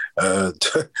Hag.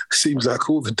 Seems like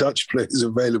all the Dutch players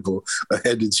available are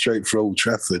headed straight for Old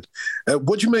Trafford.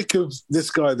 What do you make of this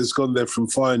guy that's gone there from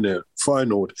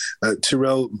Feyenoord,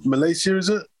 Tyrell Malacia, is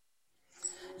it?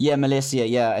 Yeah, Malacia.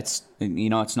 Yeah, it's, you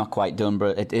know, it's not quite done,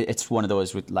 but it's one of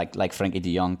those with like Frankie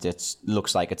de Jong. It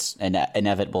looks like it's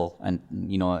inevitable, and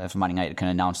you know, if Man United can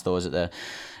announce those at the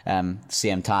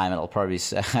same time, it'll probably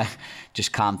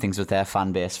just calm things with their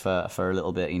fan base for a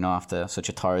little bit, you know, after such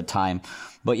a torrid time.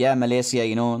 But yeah, Malacia,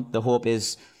 you know, the hope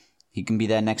is he can be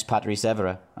their next Patrice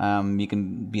Evra. He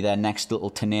can be their next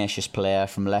little tenacious player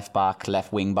from left back,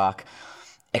 left wing back,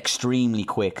 extremely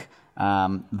quick.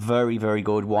 Very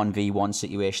good 1v1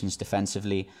 situations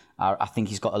defensively. I think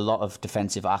he's got a lot of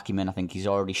defensive acumen. I think he's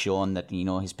already shown that, you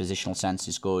know, his positional sense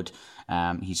is good.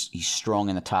 He's strong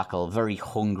in the tackle, very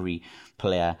hungry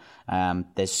player.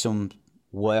 There's some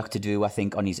work to do, I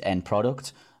think, on his end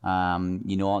product.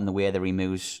 You know, on the way that he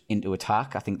moves into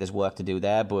attack. I think there's work to do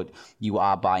there, but you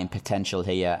are buying potential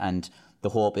here, and the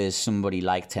hope is somebody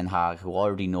like Ten Hag, who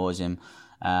already knows him,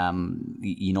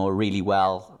 you know, really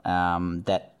well,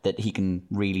 that he can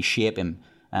really shape him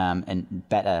and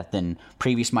better than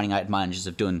previous Man United managers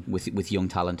have done with young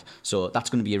talent. So that's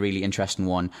going to be a really interesting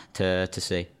one to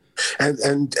see.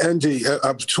 And Andy,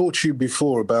 I've taught you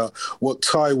before about what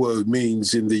Taiwo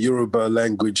means in the Yoruba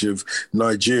language of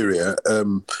Nigeria.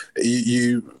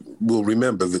 You will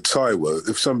remember that Taiwo,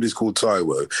 if somebody's called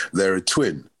Taiwo, they're a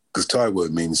twin, because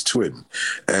Taiwo means twin.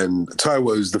 And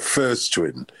Taiwo is the first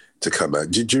twin to come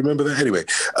out. Do you remember that? Anyway,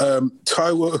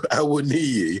 Taiwo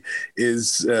Awoniyi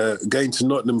is going to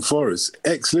Nottingham Forest,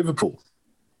 ex-Liverpool.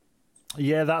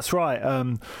 Yeah, that's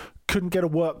right. Couldn't get a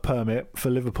work permit for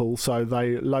Liverpool, so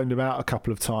they loaned him out a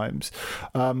couple of times.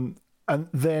 And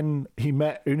then he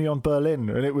met Union Berlin,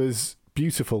 and it was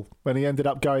beautiful. And he ended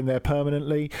up going there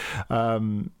permanently.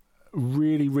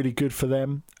 Really good for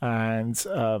them. And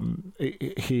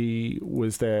he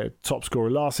was their top scorer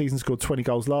last season, scored 20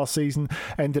 goals last season,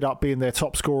 ended up being their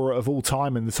top scorer of all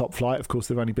time in the top flight. Of course,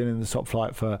 they've only been in the top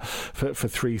flight for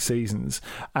 3 seasons.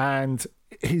 And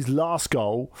his last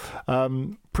goal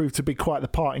proved to be quite the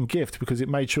parting gift, because it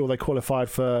made sure they qualified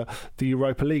for the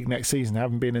Europa League next season,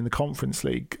 having been in the Conference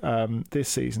League this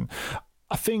season.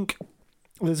 I think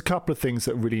there's a couple of things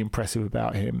that are really impressive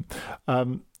about him.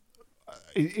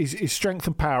 His strength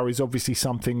and power is obviously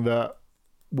something that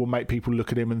will make people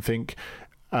look at him and think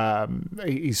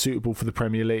he's suitable for the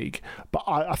Premier League. But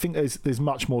I think there's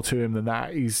much more to him than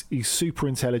that. He's super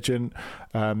intelligent.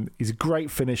 He's a great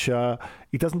finisher.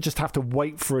 He doesn't just have to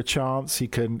wait for a chance. He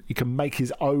can make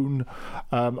his own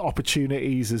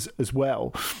opportunities as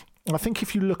well. I think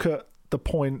if you look at the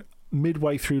point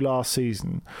midway through last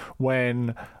season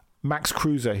when Max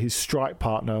Kruse, his strike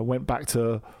partner, went back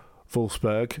to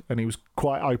Wolfsburg, and he was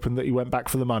quite open that he went back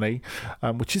for the money,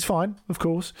 which is fine, of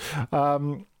course.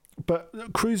 But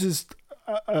Kruse is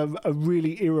a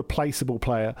really irreplaceable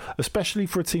player, especially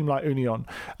for a team like Union.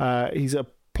 He's a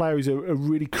player who's a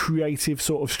really creative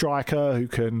sort of striker who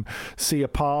can see a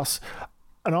pass.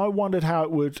 And I wondered how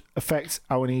it would affect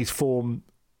Awoniyi's form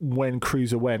when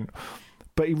Kruse went.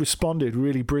 But he responded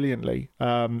really brilliantly.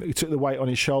 He took the weight on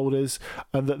his shoulders,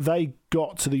 and that they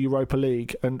got to the Europa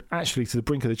League and actually to the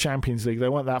brink of the Champions League. They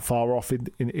weren't that far off in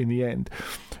the end.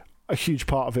 A huge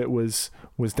part of it was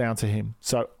down to him.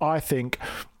 So I think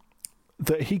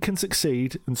that he can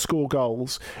succeed and score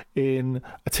goals in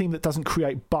a team that doesn't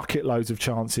create bucket loads of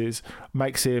chances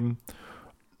makes him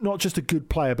not just a good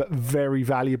player, but very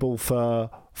valuable for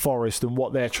Forest and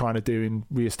what they're trying to do in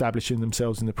re-establishing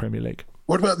themselves in the Premier League.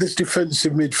 What about this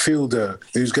defensive midfielder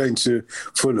who's going to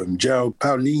Fulham, João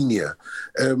Paulinho?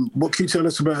 What can you tell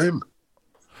us about him?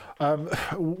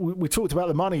 We talked about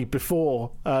the money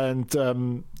before and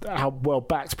how well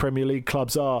backed Premier League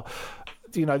clubs are.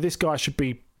 You know, this guy should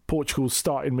be Portugal's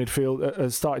starting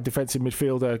defensive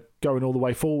midfielder going all the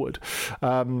way forward,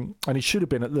 and he should have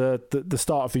been at the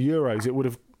start of the Euros. It would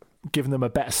have given them a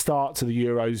better start to the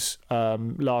Euros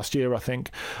last year, I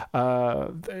think.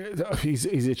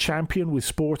 He's a champion with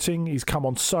Sporting. He's come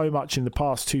on so much in the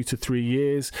past 2 to 3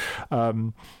 years.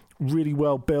 Really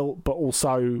well built, but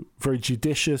also very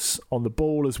judicious on the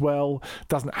ball as well.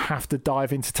 Doesn't have to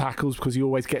dive into tackles because he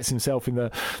always gets himself in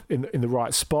the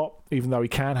right spot, even though he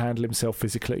can handle himself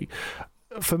physically.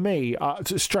 For me,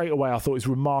 straight away, I thought it was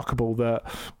remarkable that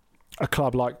a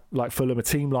club like Fulham, a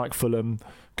team like Fulham,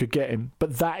 could get him.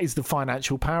 But that is the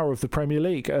financial power of the Premier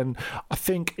League. And I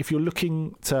think if you're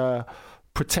looking to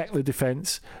protect the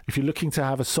defence, if you're looking to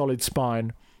have a solid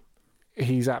spine,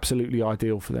 he's absolutely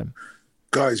ideal for them.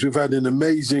 Guys, we've had an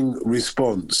amazing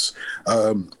response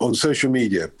on social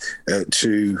media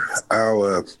to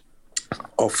our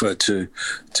offer to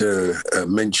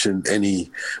mention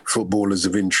any footballers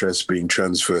of interest being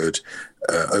transferred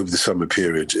over the summer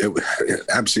period.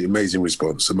 Absolutely amazing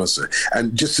response, I must say.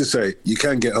 And just to say, you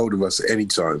can get hold of us at any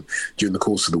time during the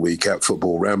course of the week at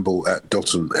Football Ramble, at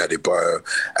Dotun Adebayo,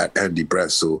 at Andy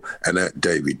Brassel, and at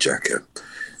David Jacker.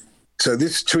 So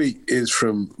this tweet is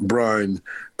from Brian,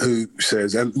 who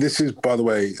says, and this is, by the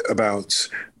way, about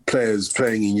players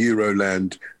playing in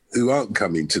Euroland who aren't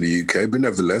coming to the UK, but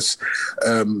nevertheless,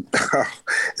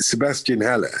 Sebastian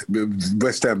Haller,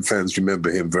 West Ham fans remember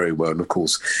him very well, and of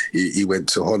course he went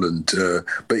to Holland,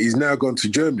 but he's now gone to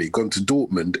Germany, gone to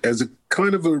Dortmund as a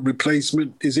kind of a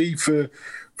replacement, is he, for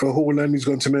Haaland, who's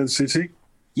gone to Man City?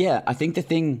 Yeah, I think the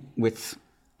thing with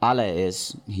Haller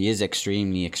is he is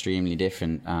extremely, extremely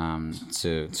different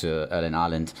to Erling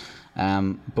Haaland,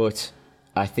 but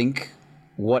I think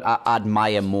what I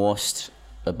admire most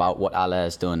about what Haller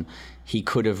has done, he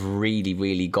could have really,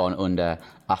 really gone under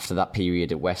after that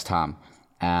period at West Ham,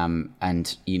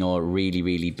 and really,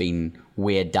 really been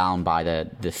weighed down by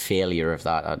the failure of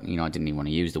that. I didn't even want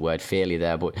to use the word failure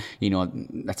there, but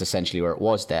that's essentially where it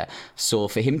was there. So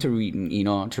for him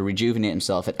to to rejuvenate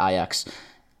himself at Ajax,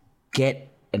 get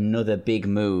another big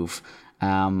move,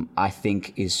 I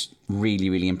think is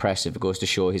really, really impressive. It goes to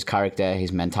show his character,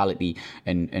 his mentality,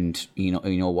 and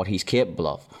what he's capable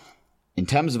of. In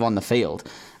terms of on the field,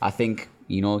 I think,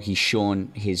 he's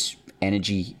shown his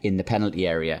energy in the penalty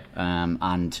area,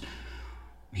 and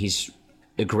his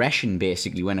aggression,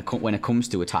 basically, when it comes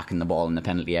to attacking the ball in the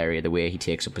penalty area, the way he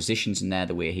takes up positions in there,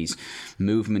 the way his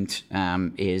movement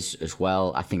is as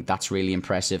well. I think that's really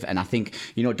impressive. And I think,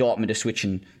 Dortmund are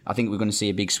switching. I think we're going to see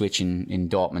a big switch in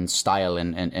Dortmund's style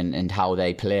and how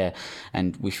they play.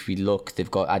 And if we look,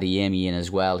 they've got Adeyemi in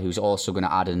as well, who's also going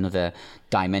to add another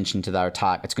dimension to their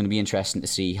attack. It's going to be interesting to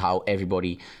see how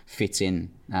everybody fits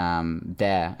in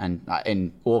there.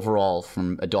 And overall,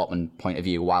 from a Dortmund point of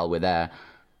view, while we're there,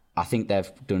 I think they've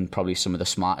done probably some of the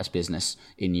smartest business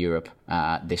in Europe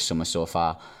this summer so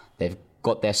far. They've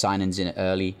got their signings in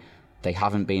early. They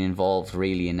haven't been involved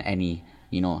really in any,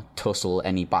 tussle,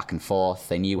 any back and forth.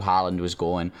 They knew Haaland was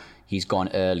going. He's gone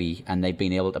early, and they've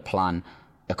been able to plan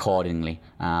accordingly.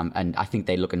 And I think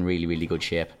they look in really, really good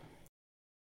shape.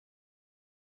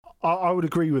 I would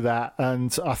agree with that,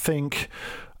 and I think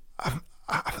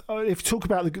if you talk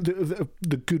about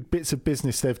the good bits of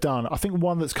business they've done, I think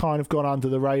one that's kind of gone under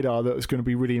the radar that is going to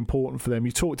be really important for them.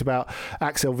 You talked about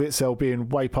Axel Witsel being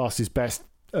way past his best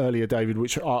earlier, David,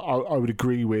 which I would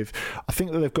agree with. I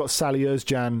think that they've got Salih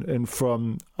Özcan and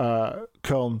from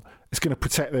Köln. It's going to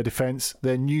protect their defence,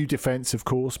 their new defence, of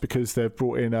course, because they've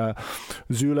brought in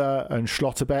Zula and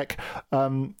Schlotterbeck.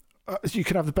 You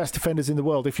can have the best defenders in the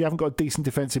world. If you haven't got a decent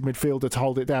defensive midfielder to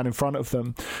hold it down in front of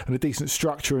them and a decent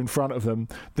structure in front of them,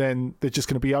 then they're just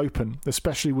going to be open,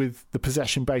 especially with the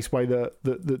possession-based way that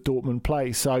Dortmund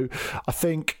play. So I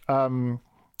think Özcan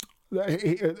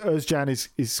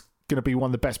is going to be one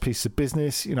of the best pieces of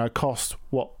business. Cost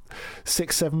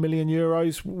 6-7 million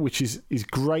euros, which is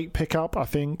great pickup. I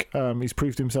think he's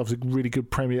proved himself as a really good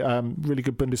really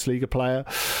good Bundesliga player.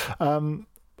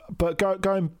 But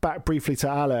going back briefly to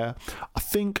Haller, I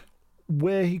think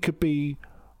where he could be,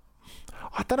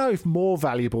 I don't know if more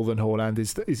valuable than Haaland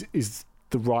is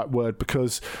the right word,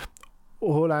 because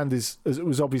Haaland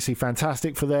was obviously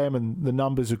fantastic for them and the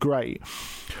numbers are great.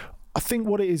 I think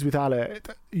what it is with Haller,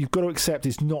 you've got to accept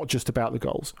it's not just about the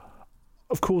goals.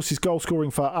 Of course, his goal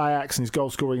scoring for Ajax and his goal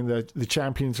scoring in the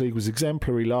Champions League was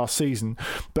exemplary last season,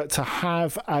 but to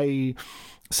have a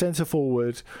centre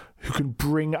forward who can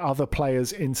bring other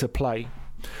players into play,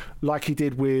 like he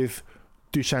did with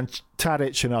Dusan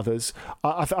Tadic and others,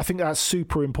 I think that's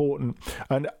super important.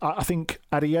 And I think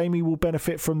Adeyemi will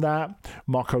benefit from that.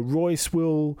 Marco Reus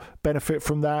will benefit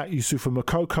from that. Youssoufa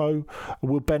Moukoko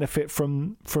will benefit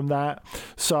from that.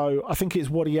 So I think it's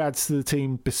what he adds to the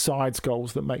team besides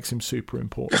goals that makes him super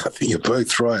important. I think you're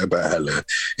both right about Haller.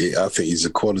 I think he's a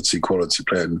quality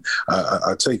player. And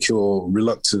I take your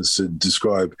reluctance to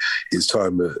describe his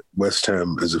time at West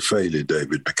Ham as a failure,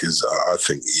 David, because I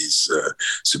think he's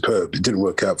superb. It didn't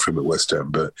work out for him at West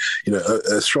Ham, but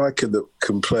a striker that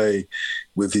can play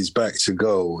with his back to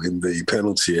goal in the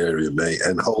penalty area, mate,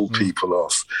 and hold people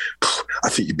off, I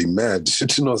think you'd be mad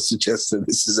to not suggest that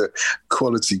this is a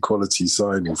quality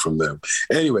signing from them.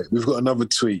 Anyway, we've got another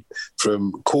tweet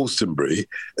from Corstenbury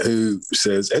who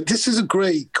says, and this is a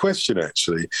great question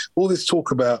actually, all this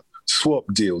talk about swap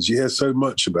deals, you hear so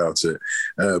much about it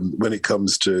when it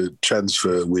comes to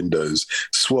transfer windows,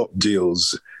 swap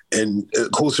deals. And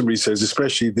Corstenbury says,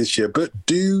 especially this year, but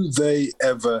do they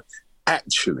ever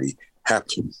actually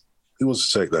happen? Who wants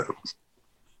to take that?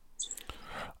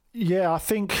 Yeah, I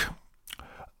think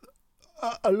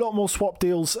a lot more swap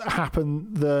deals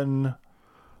happen than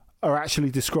are actually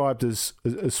described as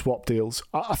swap deals.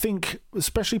 I think,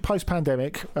 especially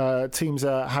post-pandemic, teams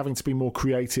are having to be more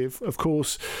creative. Of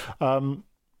course,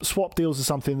 swap deals are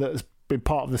something that has been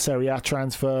part of the Serie A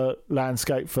transfer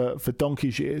landscape for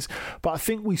donkey's years. But I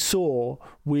think we saw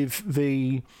with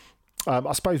the,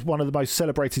 I suppose one of the most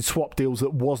celebrated swap deals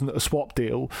that wasn't a swap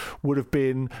deal would have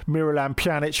been Miralem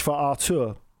Pjanic for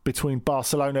Artur between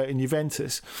Barcelona and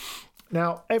Juventus.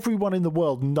 Now, everyone in the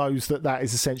world knows that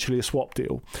is essentially a swap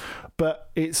deal, but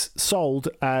it's sold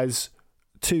as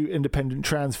two independent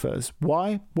transfers.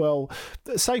 Why? Well,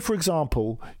 say, for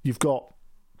example, you've got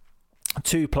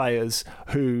two players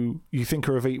who you think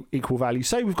are of equal value.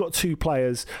 Say we've got two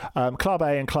players, Club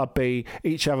A and Club B,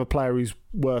 each have a player who's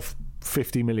worth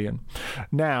 50 million.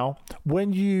 Now,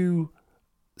 when you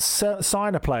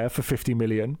sign a player for 50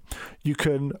 million, you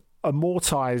can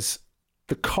amortise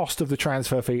the cost of the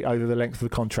transfer fee over the length of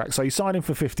the contract. So you sign him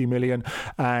for 50 million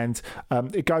and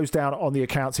it goes down on the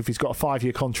accounts if he's got a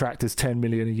 5-year contract as 10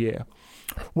 million a year.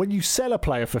 When you sell a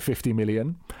player for 50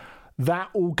 million, that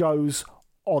all goes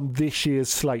on this year's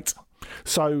slate.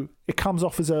 So it comes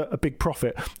off as a big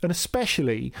profit. And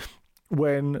especially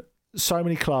when so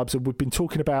many clubs, and we've been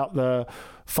talking about the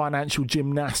financial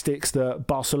gymnastics that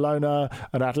Barcelona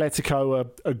and Atletico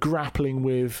are grappling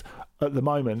with at the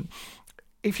moment,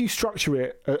 if you structure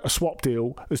it, a swap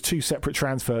deal, as two separate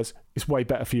transfers, it's way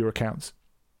better for your accounts.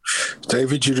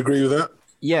 David, you'd agree with that?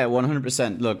 Yeah,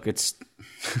 100%. Look, it's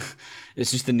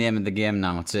just the name of the game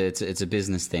now. It's a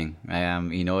business thing.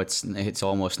 It's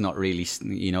almost not really,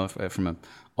 from a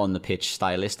on the pitch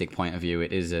stylistic point of view,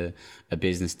 it is a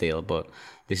business deal. But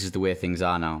this is the way things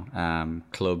are now.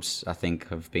 Clubs, I think,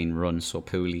 have been run so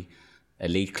poorly,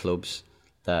 elite clubs,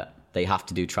 that they have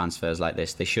to do transfers like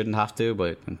this. They shouldn't have to,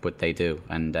 but they do.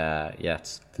 And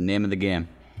it's the name of the game.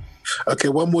 Okay,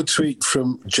 one more tweet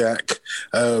from Jack.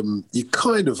 You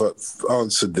kind of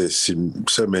answered this in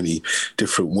so many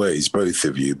different ways, both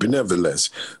of you. But nevertheless,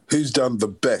 who's done the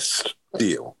best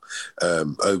deal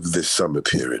over this summer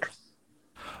period?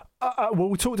 Well,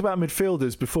 we talked about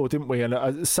midfielders before, didn't we?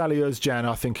 And Salih Özcan,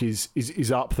 I think,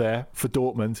 is up there for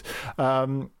Dortmund.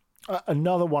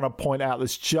 Another one I point out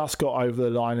that's just got over the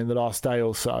line in the last day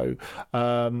or so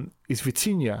is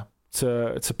Vitinha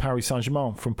to Paris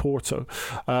Saint-Germain from Porto.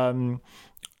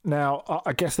 Now,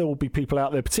 I guess there will be people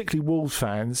out there, particularly Wolves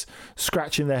fans,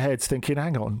 scratching their heads thinking,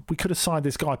 hang on, we could have signed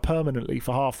this guy permanently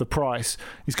for half the price.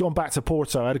 He's gone back to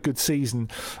Porto, had a good season,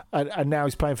 and now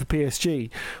he's playing for PSG.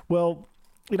 Well,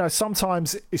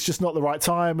 sometimes it's just not the right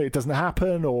time. It doesn't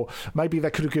happen, or maybe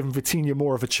they could have given Vitinha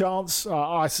more of a chance.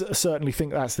 I certainly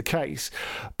think that's the case.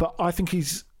 But I think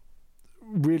he's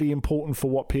really important for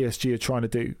what PSG are trying to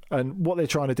do. And what they're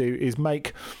trying to do is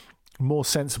make more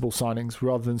sensible signings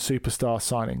rather than superstar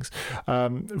signings.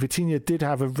 Vitinha did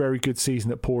have a very good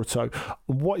season at Porto.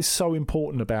 What is so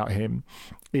important about him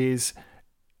is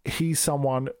he's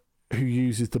someone who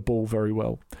uses the ball very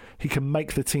well. He can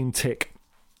make the team tick.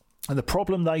 And the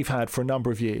problem they've had for a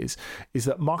number of years is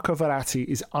that Marco Verratti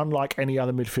is unlike any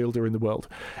other midfielder in the world.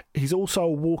 He's also a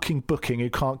walking booking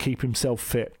who can't keep himself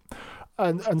fit.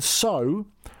 And so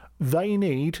they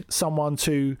need someone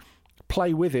to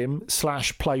play with him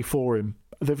 / play for him.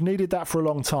 They've needed that for a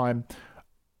long time,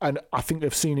 and I think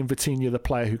they've seen in Vitinha the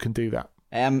player who can do that.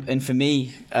 And for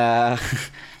me,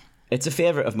 it's a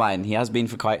favourite of mine. He has been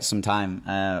for quite some time.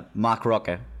 Marc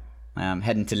Roca,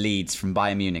 heading to Leeds from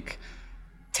Bayern Munich.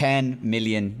 10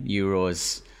 million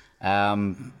euros.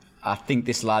 I think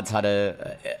this lad's had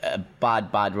a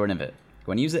bad run of it.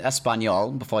 When he was at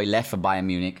Espanyol, before he left for Bayern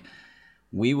Munich,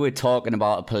 we were talking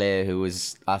about a player who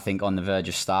was, I think, on the verge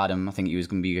of stardom. I think he was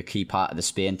going to be a key part of the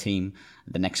Spain team,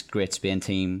 the next great Spain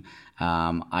team.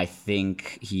 I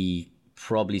think he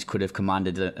probably could have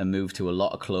commanded a move to a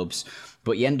lot of clubs,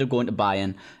 but he ended up going to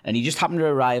Bayern, and he just happened to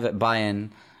arrive at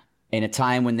Bayern in a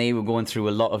time when they were going through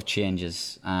a lot of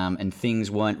changes, and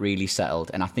things weren't really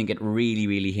settled. And I think it really,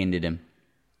 really hindered him.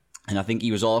 And I think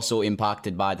he was also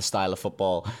impacted by the style of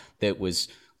football that was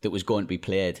going to be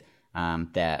played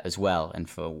there as well. And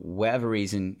for whatever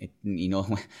reason,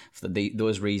 for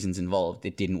those reasons involved,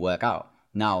 it didn't work out.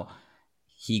 Now,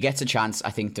 he gets a chance, I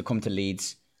think, to come to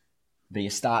Leeds, be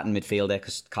a starting midfielder,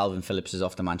 because Calvin Phillips is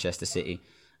off to Manchester City.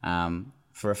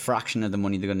 For a fraction of the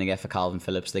money they're going to get for Calvin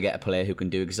Phillips, they get a player who can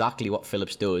do exactly what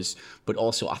Phillips does, but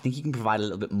also I think he can provide a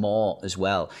little bit more as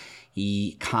well.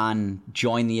 He can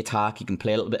join the attack. He can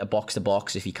play a little bit of box to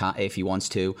box if he wants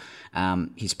to.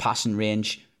 His passing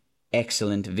range,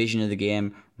 excellent. Vision of the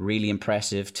game, really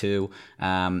impressive too.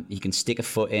 He can stick a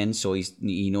foot in, so he's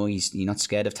not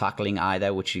scared of tackling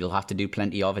either, which he'll have to do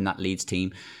plenty of in that Leeds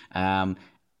team. And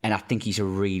I think he's a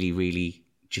really, really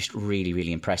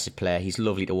impressive player. He's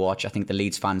lovely to watch. I think the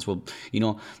Leeds fans will,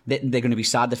 they're going to be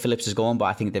sad that Phillips is gone, but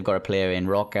I think they've got a player in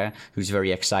Roca who's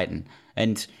very exciting.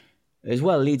 And as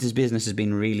well, Leeds' business has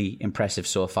been really impressive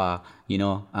so far.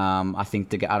 I think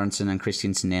to get Aronson and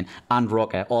Christensen in and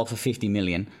Roca all for 50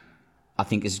 million, I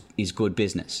think is good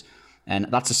business. And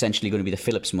that's essentially going to be the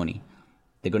Phillips money.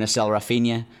 They're going to sell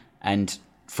Rafinha, and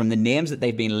from the names that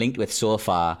they've been linked with so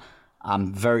far,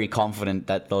 I'm very confident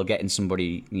that they'll get in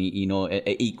somebody,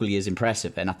 equally as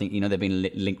impressive. And I think, they've been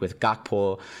linked with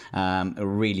Gakpo, a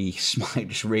really smart,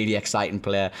 just really exciting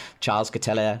player. Charles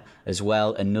Catella as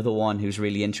well, another one who's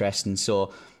really interesting.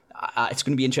 So it's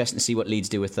going to be interesting to see what Leeds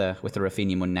do with the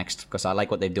Rafinha money next, because I like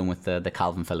what they've done with the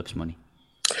Calvin Phillips money.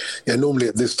 Yeah, normally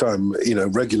at this time,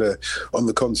 regular On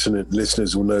the Continent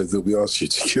listeners will know that we ask you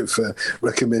to give a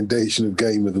recommendation of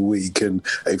game of the week and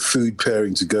a food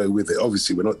pairing to go with it.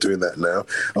 Obviously, we're not doing that now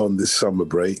on this summer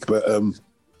break, but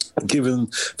given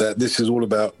that this is all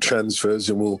about transfers,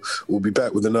 and we'll be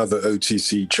back with another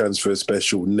OTC transfer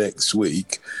special next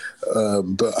week.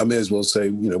 But I may as well say,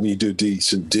 when you do a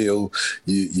decent deal,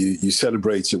 you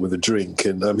celebrate it with a drink.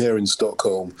 And I'm here in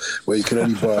Stockholm, where you can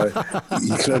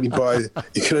only buy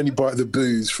the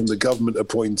booze from the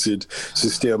government-appointed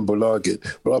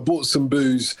Systembolaget. But I bought some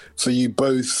booze for you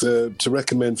both to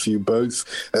recommend for you both.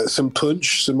 Some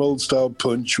punch, some old-style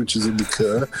punch, which is a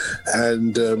liqueur,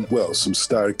 and some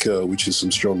Starker, which is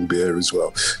some strong beer as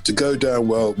well, to go down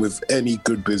well with any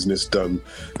good business done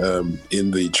in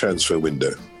the transfer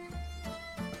window.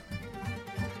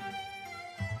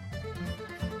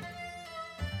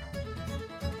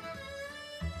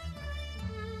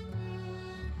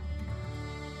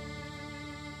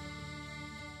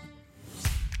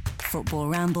 Football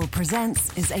Ramble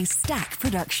Presents is a Stack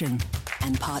production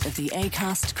and part of the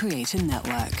Acast Creator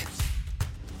Network.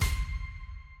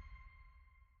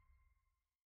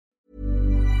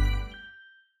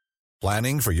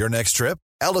 Planning for your next trip?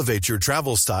 Elevate your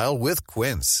travel style with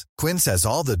Quince. Quince has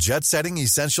all the jet-setting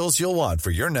essentials you'll want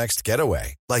for your next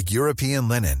getaway, like European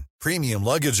linen, premium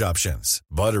luggage options,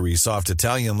 buttery soft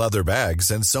Italian leather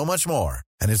bags, and so much more.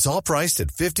 And it's all priced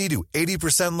at 50 to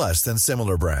 80% less than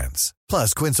similar brands.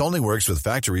 Plus, Quince only works with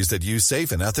factories that use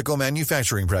safe and ethical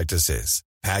manufacturing practices.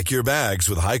 Pack your bags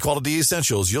with high-quality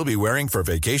essentials you'll be wearing for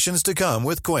vacations to come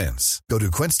with Quince. Go to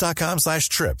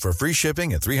quince.com/trip for free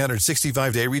shipping and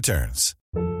 365-day returns.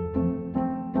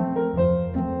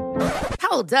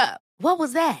 Hold up. What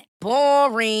was that?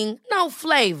 Boring. No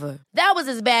flavor. That was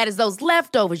as bad as those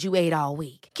leftovers you ate all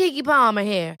week. Keke Palmer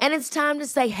here, and it's time to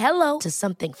say hello to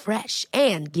something fresh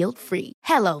and guilt-free.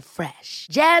 Hello Fresh.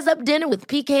 Jazz up dinner with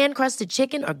pecan-crusted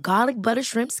chicken or garlic butter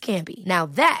shrimp scampi. Now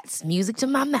that's music to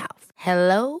my mouth.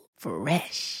 Hello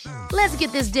Fresh. Let's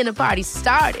get this dinner party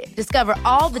started. Discover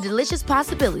all the delicious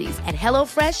possibilities at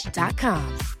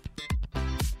HelloFresh.com.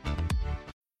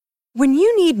 When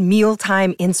you need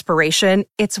mealtime inspiration,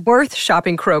 it's worth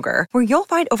shopping Kroger, where you'll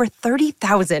find over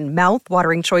 30,000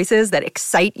 mouth-watering choices that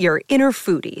excite your inner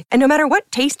foodie. And no matter what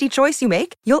tasty choice you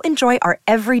make, you'll enjoy our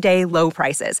everyday low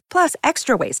prices, plus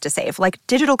extra ways to save, like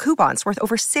digital coupons worth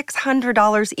over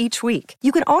 $600 each week.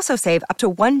 You can also save up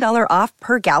to $1 off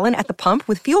per gallon at the pump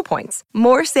with fuel points.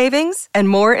 More savings and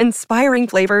more inspiring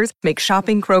flavors make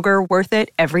shopping Kroger worth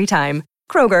it every time.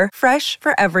 Kroger, fresh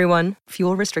for everyone.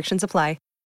 Fuel restrictions apply.